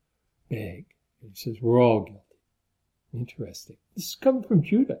bag. He says, we're all guilty. Interesting. This is coming from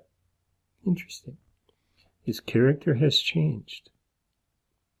Judah. Interesting. His character has changed.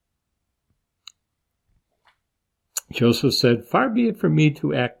 Joseph said, far be it from me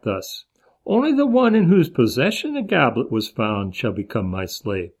to act thus. Only the one in whose possession the goblet was found shall become my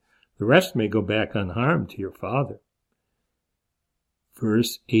slave. The rest may go back unharmed to your father.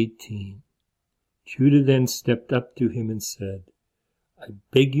 Verse 18. Judah then stepped up to him and said, I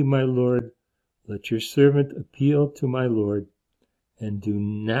beg you, my lord, let your servant appeal to my lord, and do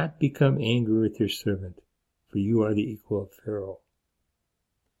not become angry with your servant, for you are the equal of Pharaoh.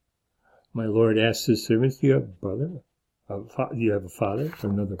 My lord asked his servants, do you have a brother? Do you have a father or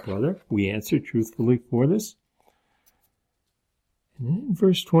another brother? We answered truthfully for this. And then in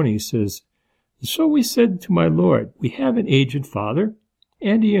verse 20 he says, so we said to my lord, we have an aged father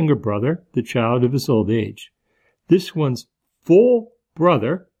and a younger brother, the child of his old age. This one's full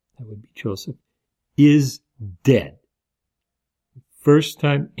brother, that would be Joseph, is dead. First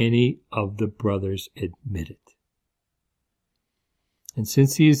time any of the brothers admit it. And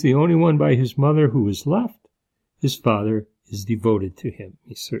since he is the only one by his mother who is left, his father is devoted to him.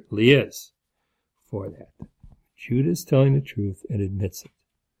 He certainly is for that. Judah is telling the truth and admits it.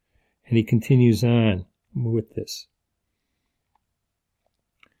 And he continues on with this.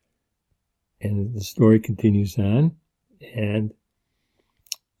 And the story continues on. And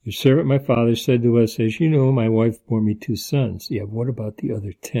your servant, my father, said to us, as you know, my wife bore me 2 sons. Yeah, what about the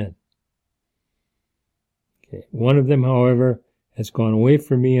other 10? Okay. One of them, however, has gone away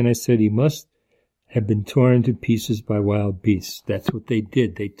from me, and I said he must have been torn to pieces by wild beasts. That's what they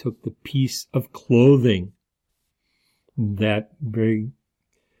did. They took the piece of clothing, that very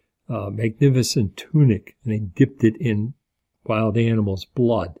magnificent tunic, and they dipped it in wild animals'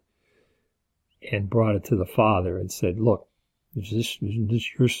 blood and brought it to the father and said, look, isn't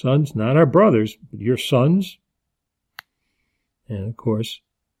this your sons? Not our brothers, but your sons. And, of course,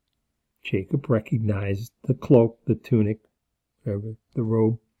 Jacob recognized the cloak, the tunic, whatever, the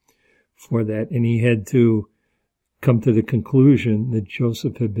robe for that, and he had to come to the conclusion that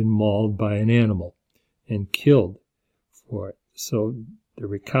Joseph had been mauled by an animal and killed for it. So they're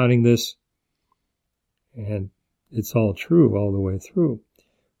recounting this, and it's all true all the way through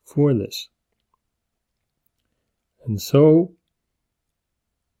for this. And so,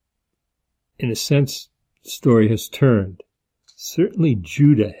 in a sense, the story has turned. Certainly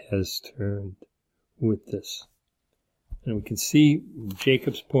Judah has turned with this. And we can see from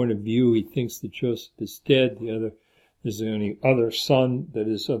Jacob's point of view, he thinks that Joseph is dead. There's the only other son that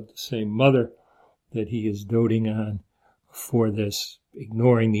is of the same mother that he is doting on for this,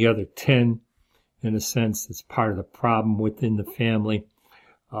 ignoring the other 10. In a sense, that's part of the problem within the family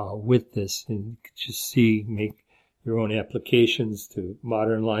with this. And you could just see, your own applications to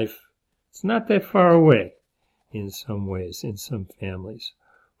modern life, it's not that far away in some ways, in some families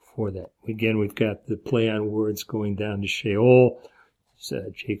for that. Again, we've got the play on words going down to Sheol.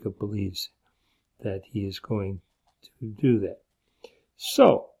 Jacob believes that he is going to do that.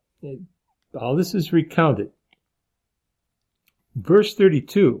 So, all this is recounted. Verse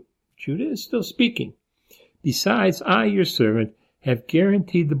 32, Judah is still speaking. Besides, I, your servant, have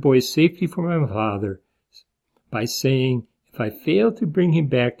guaranteed the boy's safety for my father by saying, if I fail to bring him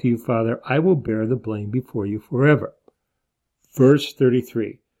back to you, Father, I will bear the blame before you forever. Verse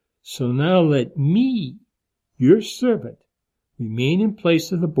 33, so now let me, your servant, remain in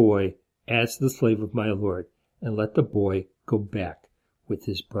place of the boy as the slave of my Lord, and let the boy go back with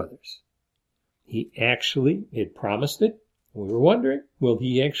his brothers. He actually had promised it. We were wondering, will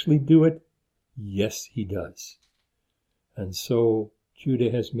he actually do it? Yes, he does. And so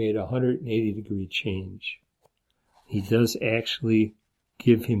Judah has made a 180-degree change. He does actually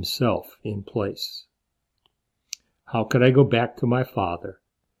give himself in place. How could I go back to my father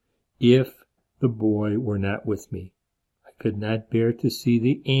if the boy were not with me? I could not bear to see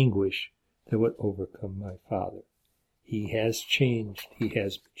the anguish that would overcome my father. He has changed. He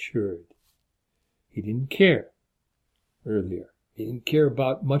has matured. He didn't care earlier. He didn't care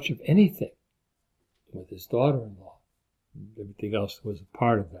about much of anything with his daughter-in-law. Everything else was a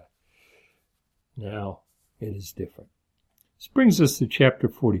part of that. Now it is different. This brings us to chapter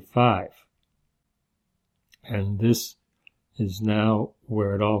 45. And this is now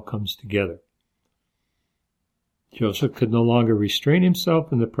where it all comes together. Joseph could no longer restrain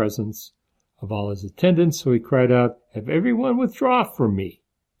himself in the presence of all his attendants, so he cried out, have everyone withdraw from me.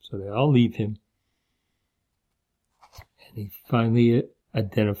 So they all leave him. And he finally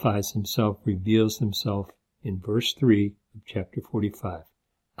identifies himself, reveals himself in verse 3 of chapter 45.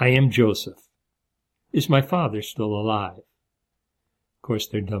 I am Joseph. Is my father still alive? Of course,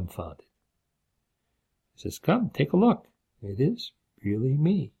 they're dumbfounded. He says, come, take a look. It is really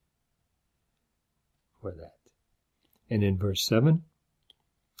me. For that. And in verse 7,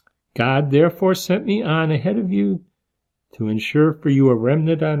 God therefore sent me on ahead of you to ensure for you a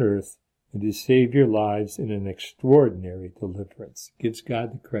remnant on earth and to save your lives in an extraordinary deliverance. Gives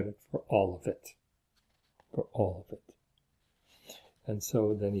God the credit for all of it. For all of it. And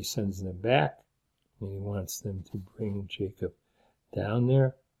so then he sends them back, and he wants them to bring Jacob down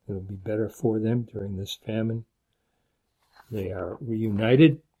there. It'll be better for them during this famine. They are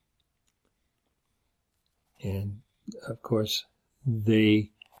reunited. And, of course,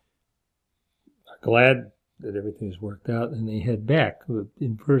 they are glad that everything has worked out, and they head back.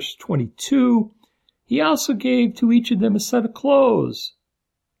 In verse 22, he also gave to each of them a set of clothes.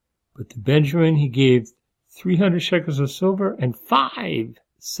 But to Benjamin he gave 300 shekels of silver and 5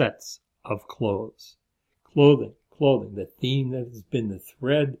 sets of clothes. Clothing, the theme that has been the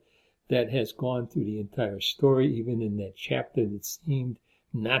thread that has gone through the entire story, even in that chapter that seemed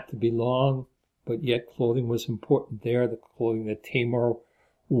not to be long, but yet clothing was important there, the clothing that Tamar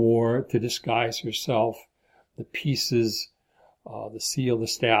wore to disguise herself, the pieces, the seal, the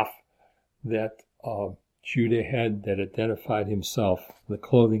staff that Judah had that identified himself, the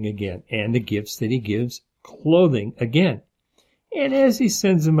clothing again, and the gifts that he gives, clothing again. And as he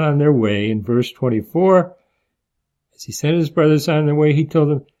sends them on their way, in verse 24, as he sent his brothers on their way, he told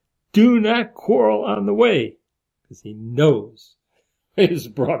them, do not quarrel on the way, because he knows his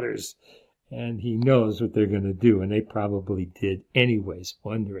brothers, and he knows what they're going to do, and they probably did anyways,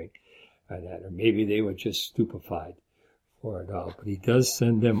 wondering that, or maybe they were just stupefied for it all. But he does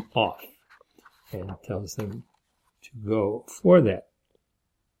send them off and tells them to go for that.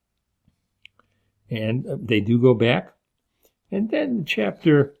 And they do go back. And then the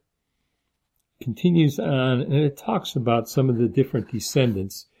chapter continues on, and it talks about some of the different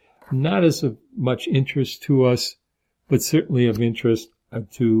descendants, not as of much interest to us, but certainly of interest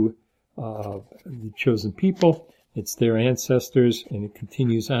to the chosen people. It's their ancestors, and it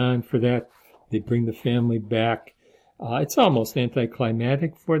continues on for that. They bring the family back. It's almost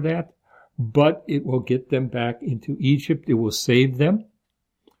anticlimactic for that, but it will get them back into Egypt. It will save them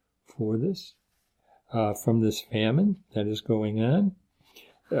for this, from this famine that is going on.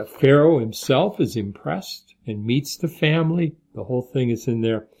 Pharaoh himself is impressed and meets the family. The whole thing is in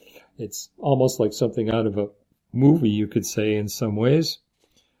there. It's almost like something out of a movie, you could say, in some ways.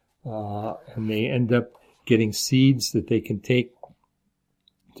 And they end up getting seeds that they can take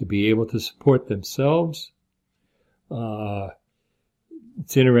to be able to support themselves.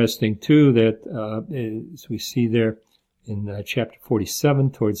 It's interesting, too, that as we see there in chapter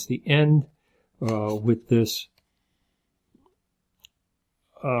 47, towards the end, with this,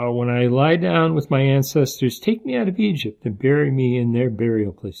 when I lie down with my ancestors, take me out of Egypt and bury me in their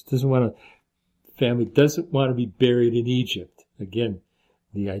burial place. Family doesn't want to be buried in Egypt. Again,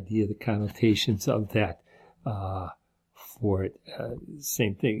 the idea, the connotations of that for it.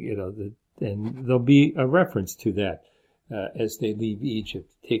 Same thing, and there'll be a reference to that as they leave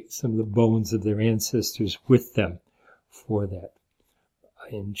Egypt. Take some of the bones of their ancestors with them for that.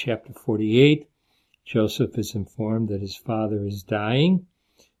 In chapter 48, Joseph is informed that his father is dying,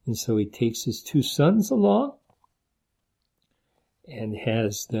 and so he takes his 2 sons along and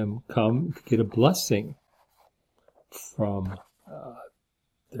has them come to get a blessing from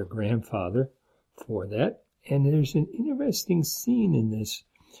their grandfather for that. And there's an interesting scene in this.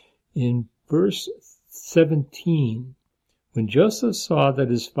 In verse 17, when Joseph saw that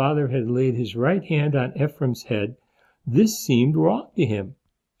his father had laid his right hand on Ephraim's head, this seemed wrong to him.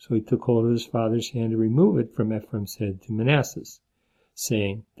 So he took hold of his father's hand to remove it from Ephraim's head to Manasseh's,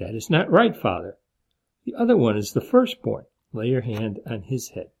 saying, "That is not right, father. The other one is the firstborn. Lay your hand on his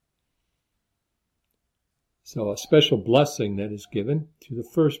head." So a special blessing that is given to the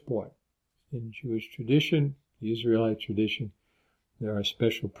firstborn. In Jewish tradition, the Israelite tradition, there are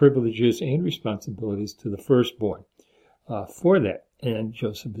special privileges and responsibilities to the firstborn for that. And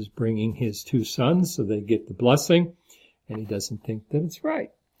Joseph is bringing his 2 sons, so they get the blessing, and he doesn't think that it's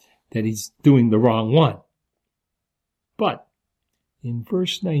right, that he's doing the wrong one. But in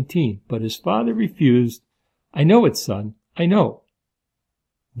verse 19, but his father refused. "I know it, son, I know.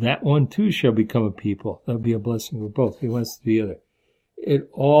 That one too shall become a people." That'll be a blessing for both. He wants to be the other. It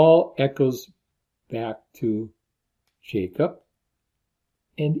all echoes back to Jacob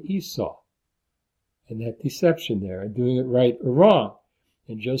and Esau and that deception there, and doing it right or wrong.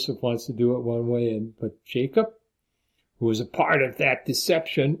 And Joseph wants to do it one way, but Jacob, who was a part of that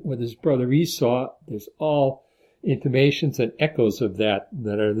deception with his brother Esau, there's all intimations and echoes of that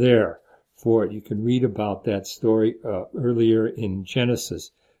are there for it. You can read about that story earlier in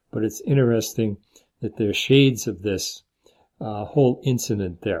Genesis, but it's interesting that there are shades of this whole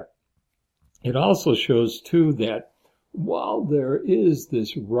incident there. It also shows, too, that while there is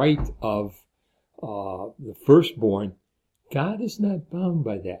this right of the firstborn, God is not bound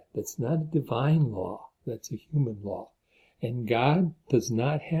by that. That's not a divine law. That's a human law. And God does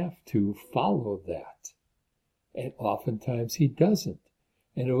not have to follow that. And oftentimes he doesn't.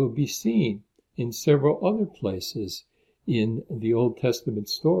 And it will be seen in several other places in the Old Testament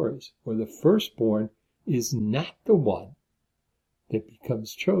stories where the firstborn is not the one that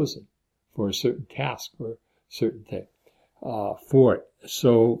becomes chosen for a certain task or a certain thing for it.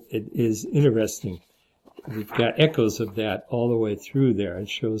 So it is interesting. We've got echoes of that all the way through there. It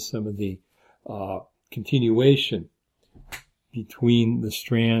shows some of the continuation between the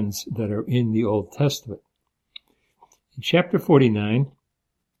strands that are in the Old Testament. In chapter 49,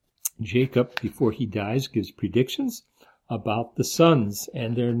 Jacob, before he dies, gives predictions about the sons,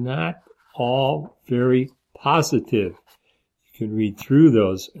 and they're not all very positive. You can read through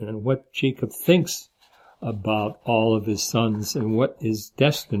those and what Jacob thinks about all of his sons and what is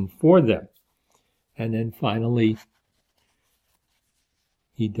destined for them. And then finally,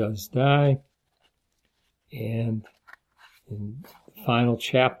 he does die, and in the final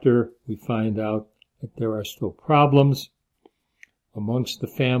chapter, we find out that there are still problems amongst the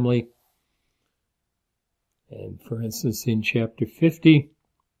family. And for instance, in chapter 50,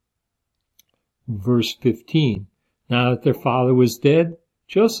 verse 15, now that their father was dead,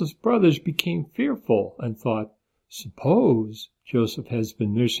 Joseph's brothers became fearful and thought, suppose Joseph has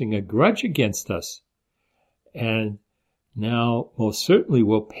been nursing a grudge against us, and now most certainly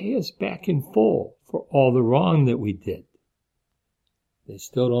will pay us back in full for all the wrong that we did. They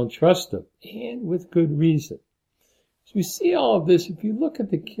still don't trust him, and with good reason. So we see all of this. If you look at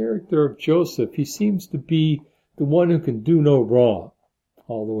the character of Joseph, he seems to be the one who can do no wrong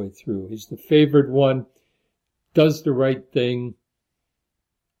all the way through. He's the favored one, does the right thing,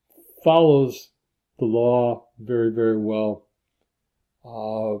 follows the law very, very well,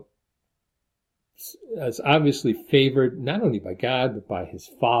 is obviously favored not only by God, but by his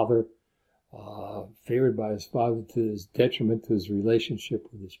father, favored by his father to his detriment to his relationship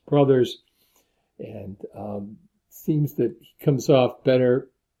with his brothers, and seems that he comes off better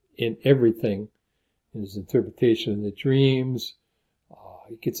in everything, in his interpretation of the dreams.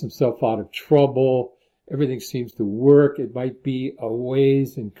 He gets himself out of trouble. Everything seems to work. It might be a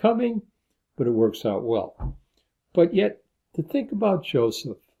ways in coming, but it works out well. But yet, to think about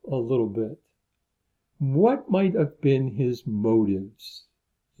Joseph a little bit, what might have been his motives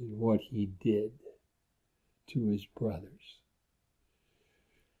in what he did to his brothers?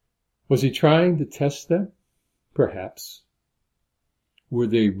 Was he trying to test them? Perhaps. Were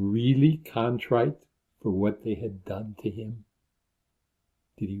they really contrite for what they had done to him?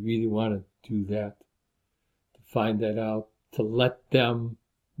 Did he really want to do that? To find that out? To let them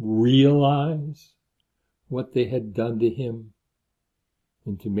realize what they had done to him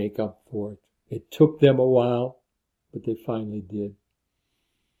and to make up for it? It took them a while, but they finally did.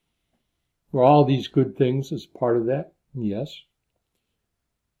 Were all these good things as part of that? Yes.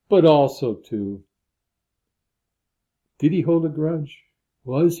 But also, too, did he hold a grudge?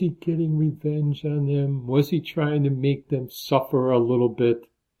 Was he getting revenge on them? Was he trying to make them suffer a little bit?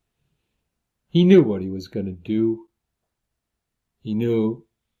 He knew what he was going to do. He knew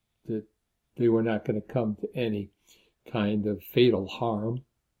that they were not going to come to any kind of fatal harm.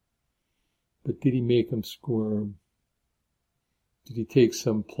 But did he make them squirm? Did he take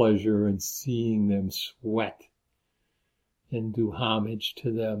some pleasure in seeing them sweat and do homage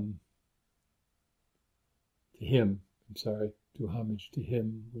to them? Do homage to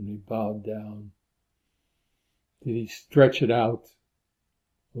him when they bowed down? Did he stretch it out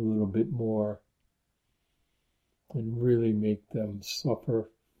a little bit more and really make them suffer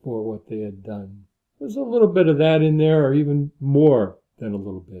for what they had done? There's a little bit of that in there, or even more than a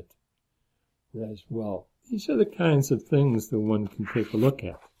little bit as well. These are the kinds of things that one can take a look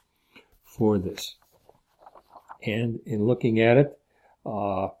at for this. And in looking at it,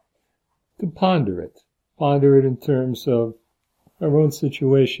 to ponder it. Ponder it in terms of our own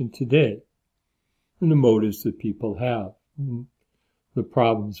situation today and the motives that people have, and the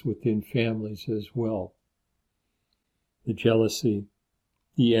problems within families as well. The jealousy,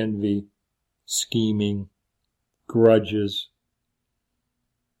 the envy, scheming, grudges,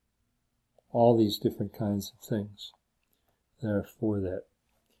 all these different kinds of things that are for that.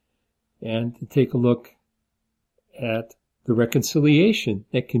 And to take a look at the reconciliation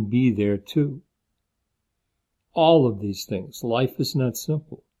that can be there too. All of these things. Life is not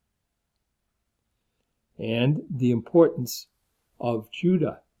simple. And the importance of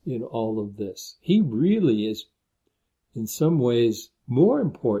Judah in all of this. He really is, in some ways, more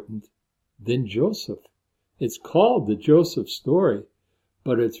important than Joseph. It's called the Joseph story,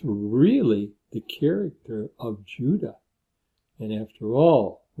 but it's really the character of Judah. And after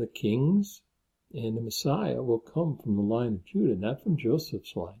all, the kings and the Messiah will come from the line of Judah, not from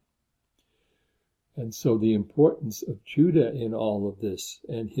Joseph's line. And so the importance of Judah in all of this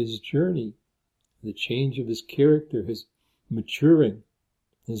and his journey, the change of his character, his maturing,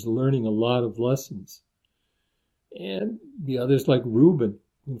 his learning a lot of lessons. And the others like Reuben,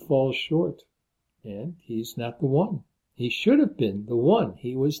 who falls short. And he's not the one. He should have been the one.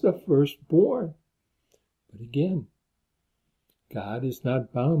 He was the firstborn. But again, God is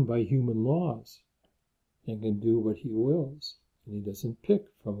not bound by human laws and can do what he wills. And he doesn't pick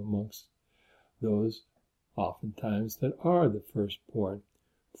from amongst those oftentimes that are the firstborn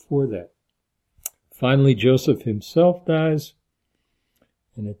for that. Finally, Joseph himself dies.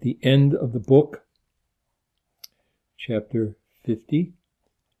 And at the end of the book, chapter 50,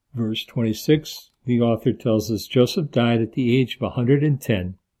 verse 26, the author tells us Joseph died at the age of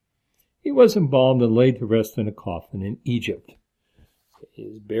 110. He was embalmed and laid to rest in a coffin in Egypt. He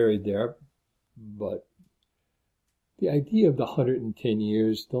is buried there, but the idea of the 110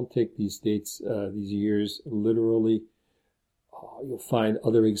 years, don't take these dates, these years literally. You'll find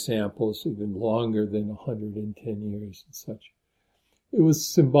other examples even longer than 110 years and such. It was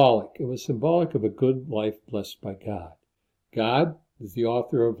symbolic. It was symbolic of a good life blessed by God. God is the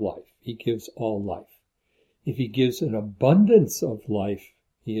author of life. He gives all life. If he gives an abundance of life,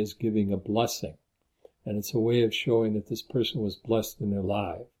 he is giving a blessing. And it's a way of showing that this person was blessed in their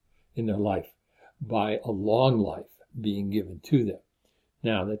life by a long life being given to them.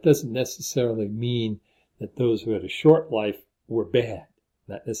 Now, that doesn't necessarily mean that those who had a short life were bad.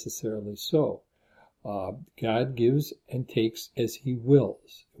 Not necessarily so. God gives and takes as he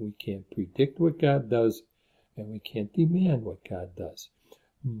wills. We can't predict what God does, and we can't demand what God does.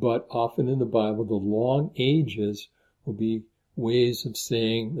 But often in the Bible, the long ages will be ways of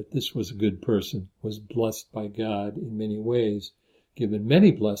saying that this was a good person, was blessed by God in many ways, given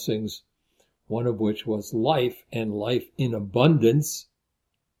many blessings, one of which was life, and life in abundance,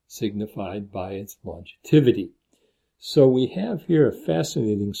 signified by its longevity. So we have here a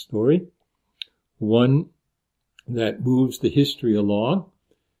fascinating story, one that moves the history along.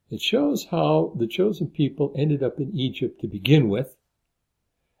 It shows how the chosen people ended up in Egypt to begin with,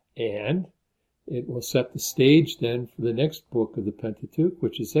 and it will set the stage then for the next book of the Pentateuch,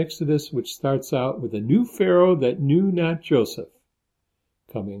 which is Exodus, which starts out with a new Pharaoh that knew not Joseph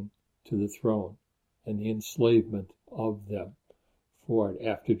coming to the throne and the enslavement of them for it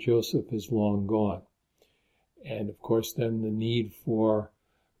after Joseph is long gone. And of course, then the need for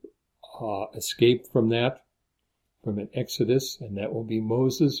escape from that, from an Exodus, and that will be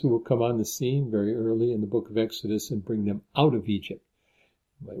Moses who will come on the scene very early in the book of Exodus and bring them out of Egypt.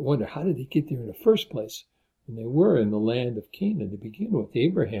 You might wonder, how did they get there in the first place? When they were in the land of Canaan to begin with.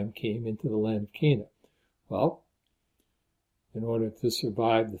 Abraham came into the land of Canaan. Well, in order to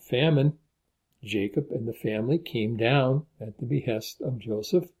survive the famine, Jacob and the family came down at the behest of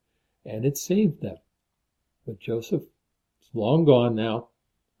Joseph, and it saved them. But Joseph is long gone now,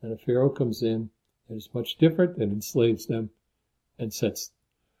 and a Pharaoh comes in that is much different and enslaves them and sets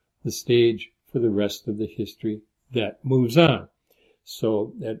the stage for the rest of the history that moves on.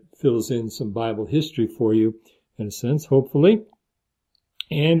 So that fills in some Bible history for you, in a sense, hopefully.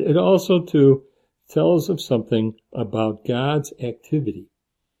 And it also, too, tells of something about God's activity.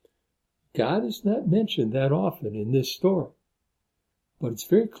 God is not mentioned that often in this story, but it's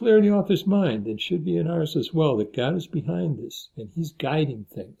very clear in the author's mind, and should be in ours as well, that God is behind this, and he's guiding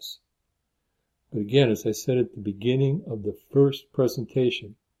things. But again, as I said at the beginning of the first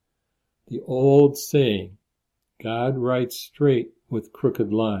presentation, the old saying, God writes straight with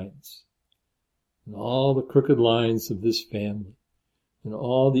crooked lines. And all the crooked lines of this family, and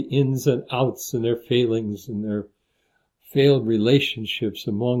all the ins and outs and their failings and their failed relationships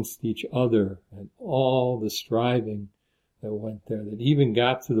amongst each other, and all the striving that went there, that even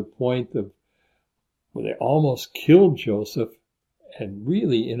got to the point of where they almost killed Joseph, and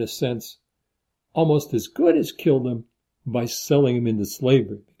really, in a sense, almost as good as killed him by selling him into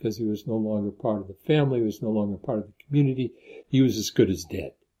slavery, because he was no longer part of the family, he was no longer part of the community, he was as good as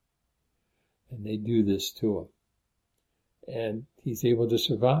dead. And they do this to him. And he's able to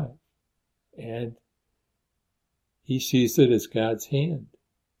survive. And he sees it as God's hand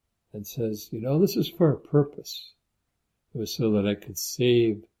and says, this is for a purpose. It was so that I could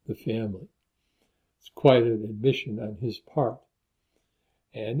save the family. It's quite an admission on his part.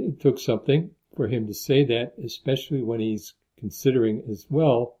 And it took something for him to say that, especially when he's considering as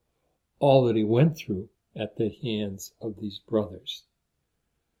well all that he went through at the hands of these brothers.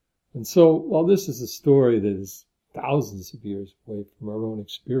 And so, while this is a story that is thousands of years away from our own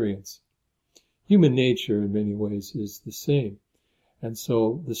experience, human nature in many ways is the same. And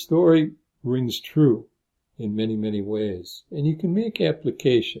so the story rings true in many, many ways. And you can make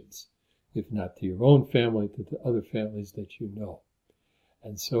applications, if not to your own family, to the other families that you know.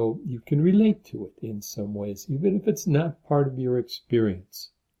 And so you can relate to it in some ways, even if it's not part of your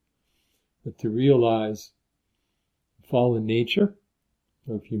experience. But to realize fallen nature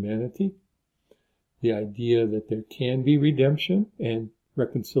of humanity, the idea that there can be redemption and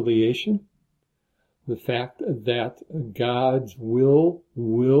reconciliation, the fact that God's will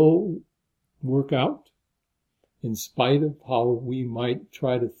work out in spite of how we might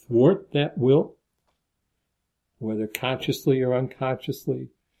try to thwart that will, whether consciously or unconsciously,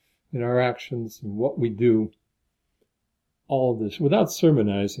 in our actions and what we do, all of this, without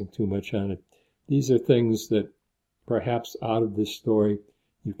sermonizing too much on it. These are things that perhaps out of this story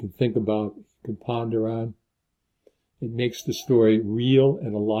you can think about, you can ponder on. It makes the story real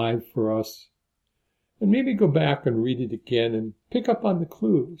and alive for us. And maybe go back and read it again and pick up on the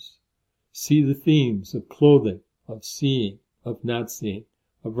clues. See the themes of clothing, of seeing, of not seeing,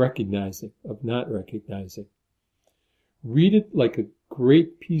 of recognizing, of not recognizing. Read it like a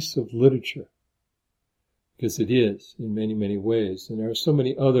great piece of literature, because it is in many, many ways. And there are so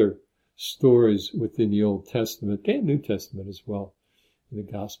many other stories within the Old Testament and New Testament as well, in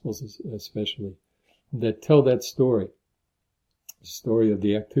the Gospels especially, that tell that story, the story of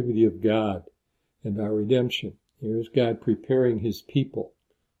the activity of God and our redemption. Here is God preparing his people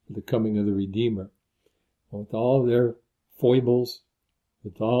for the coming of the Redeemer. With all their foibles,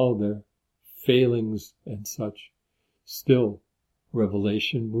 with all their failings and such, still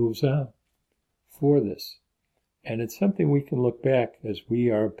revelation moves on for this. And it's something we can look back as we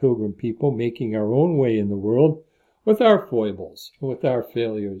are a pilgrim people making our own way in the world with our foibles, with our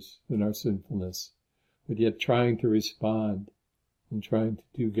failures and our sinfulness, but yet trying to respond and trying to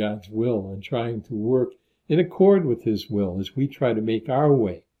do God's will and trying to work in accord with his will as we try to make our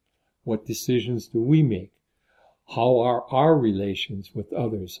way. What decisions do we make? How are our relations with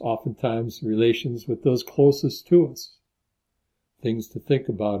others? Oftentimes relations with those closest to us. Things to think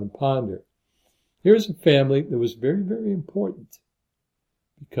about and ponder. Here's a family that was very, very important,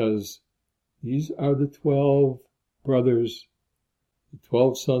 because these are the 12 brothers, the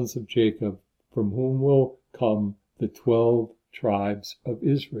 12 sons of Jacob, from whom will come the 12 tribes of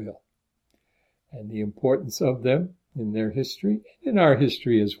Israel. And the importance of them in their history, and in our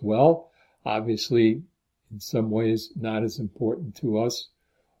history as well, obviously in some ways not as important to us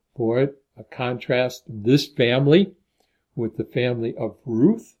for it, a contrast of this family with the family of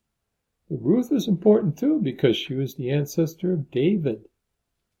Ruth. Ruth was important too because she was the ancestor of David.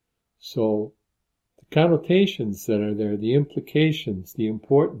 So the connotations that are there, the implications, the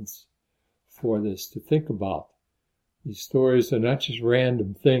importance for this to think about. These stories are not just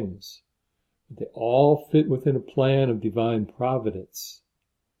random things. They all fit within a plan of divine providence.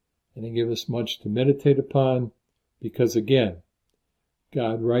 And they give us much to meditate upon because, again,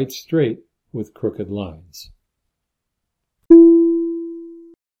 God writes straight with crooked lines.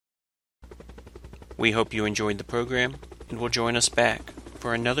 We hope you enjoyed the program and will join us back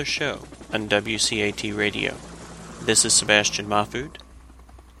for another show on WCAT Radio. This is Sebastian Mahfood.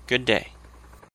 Good day.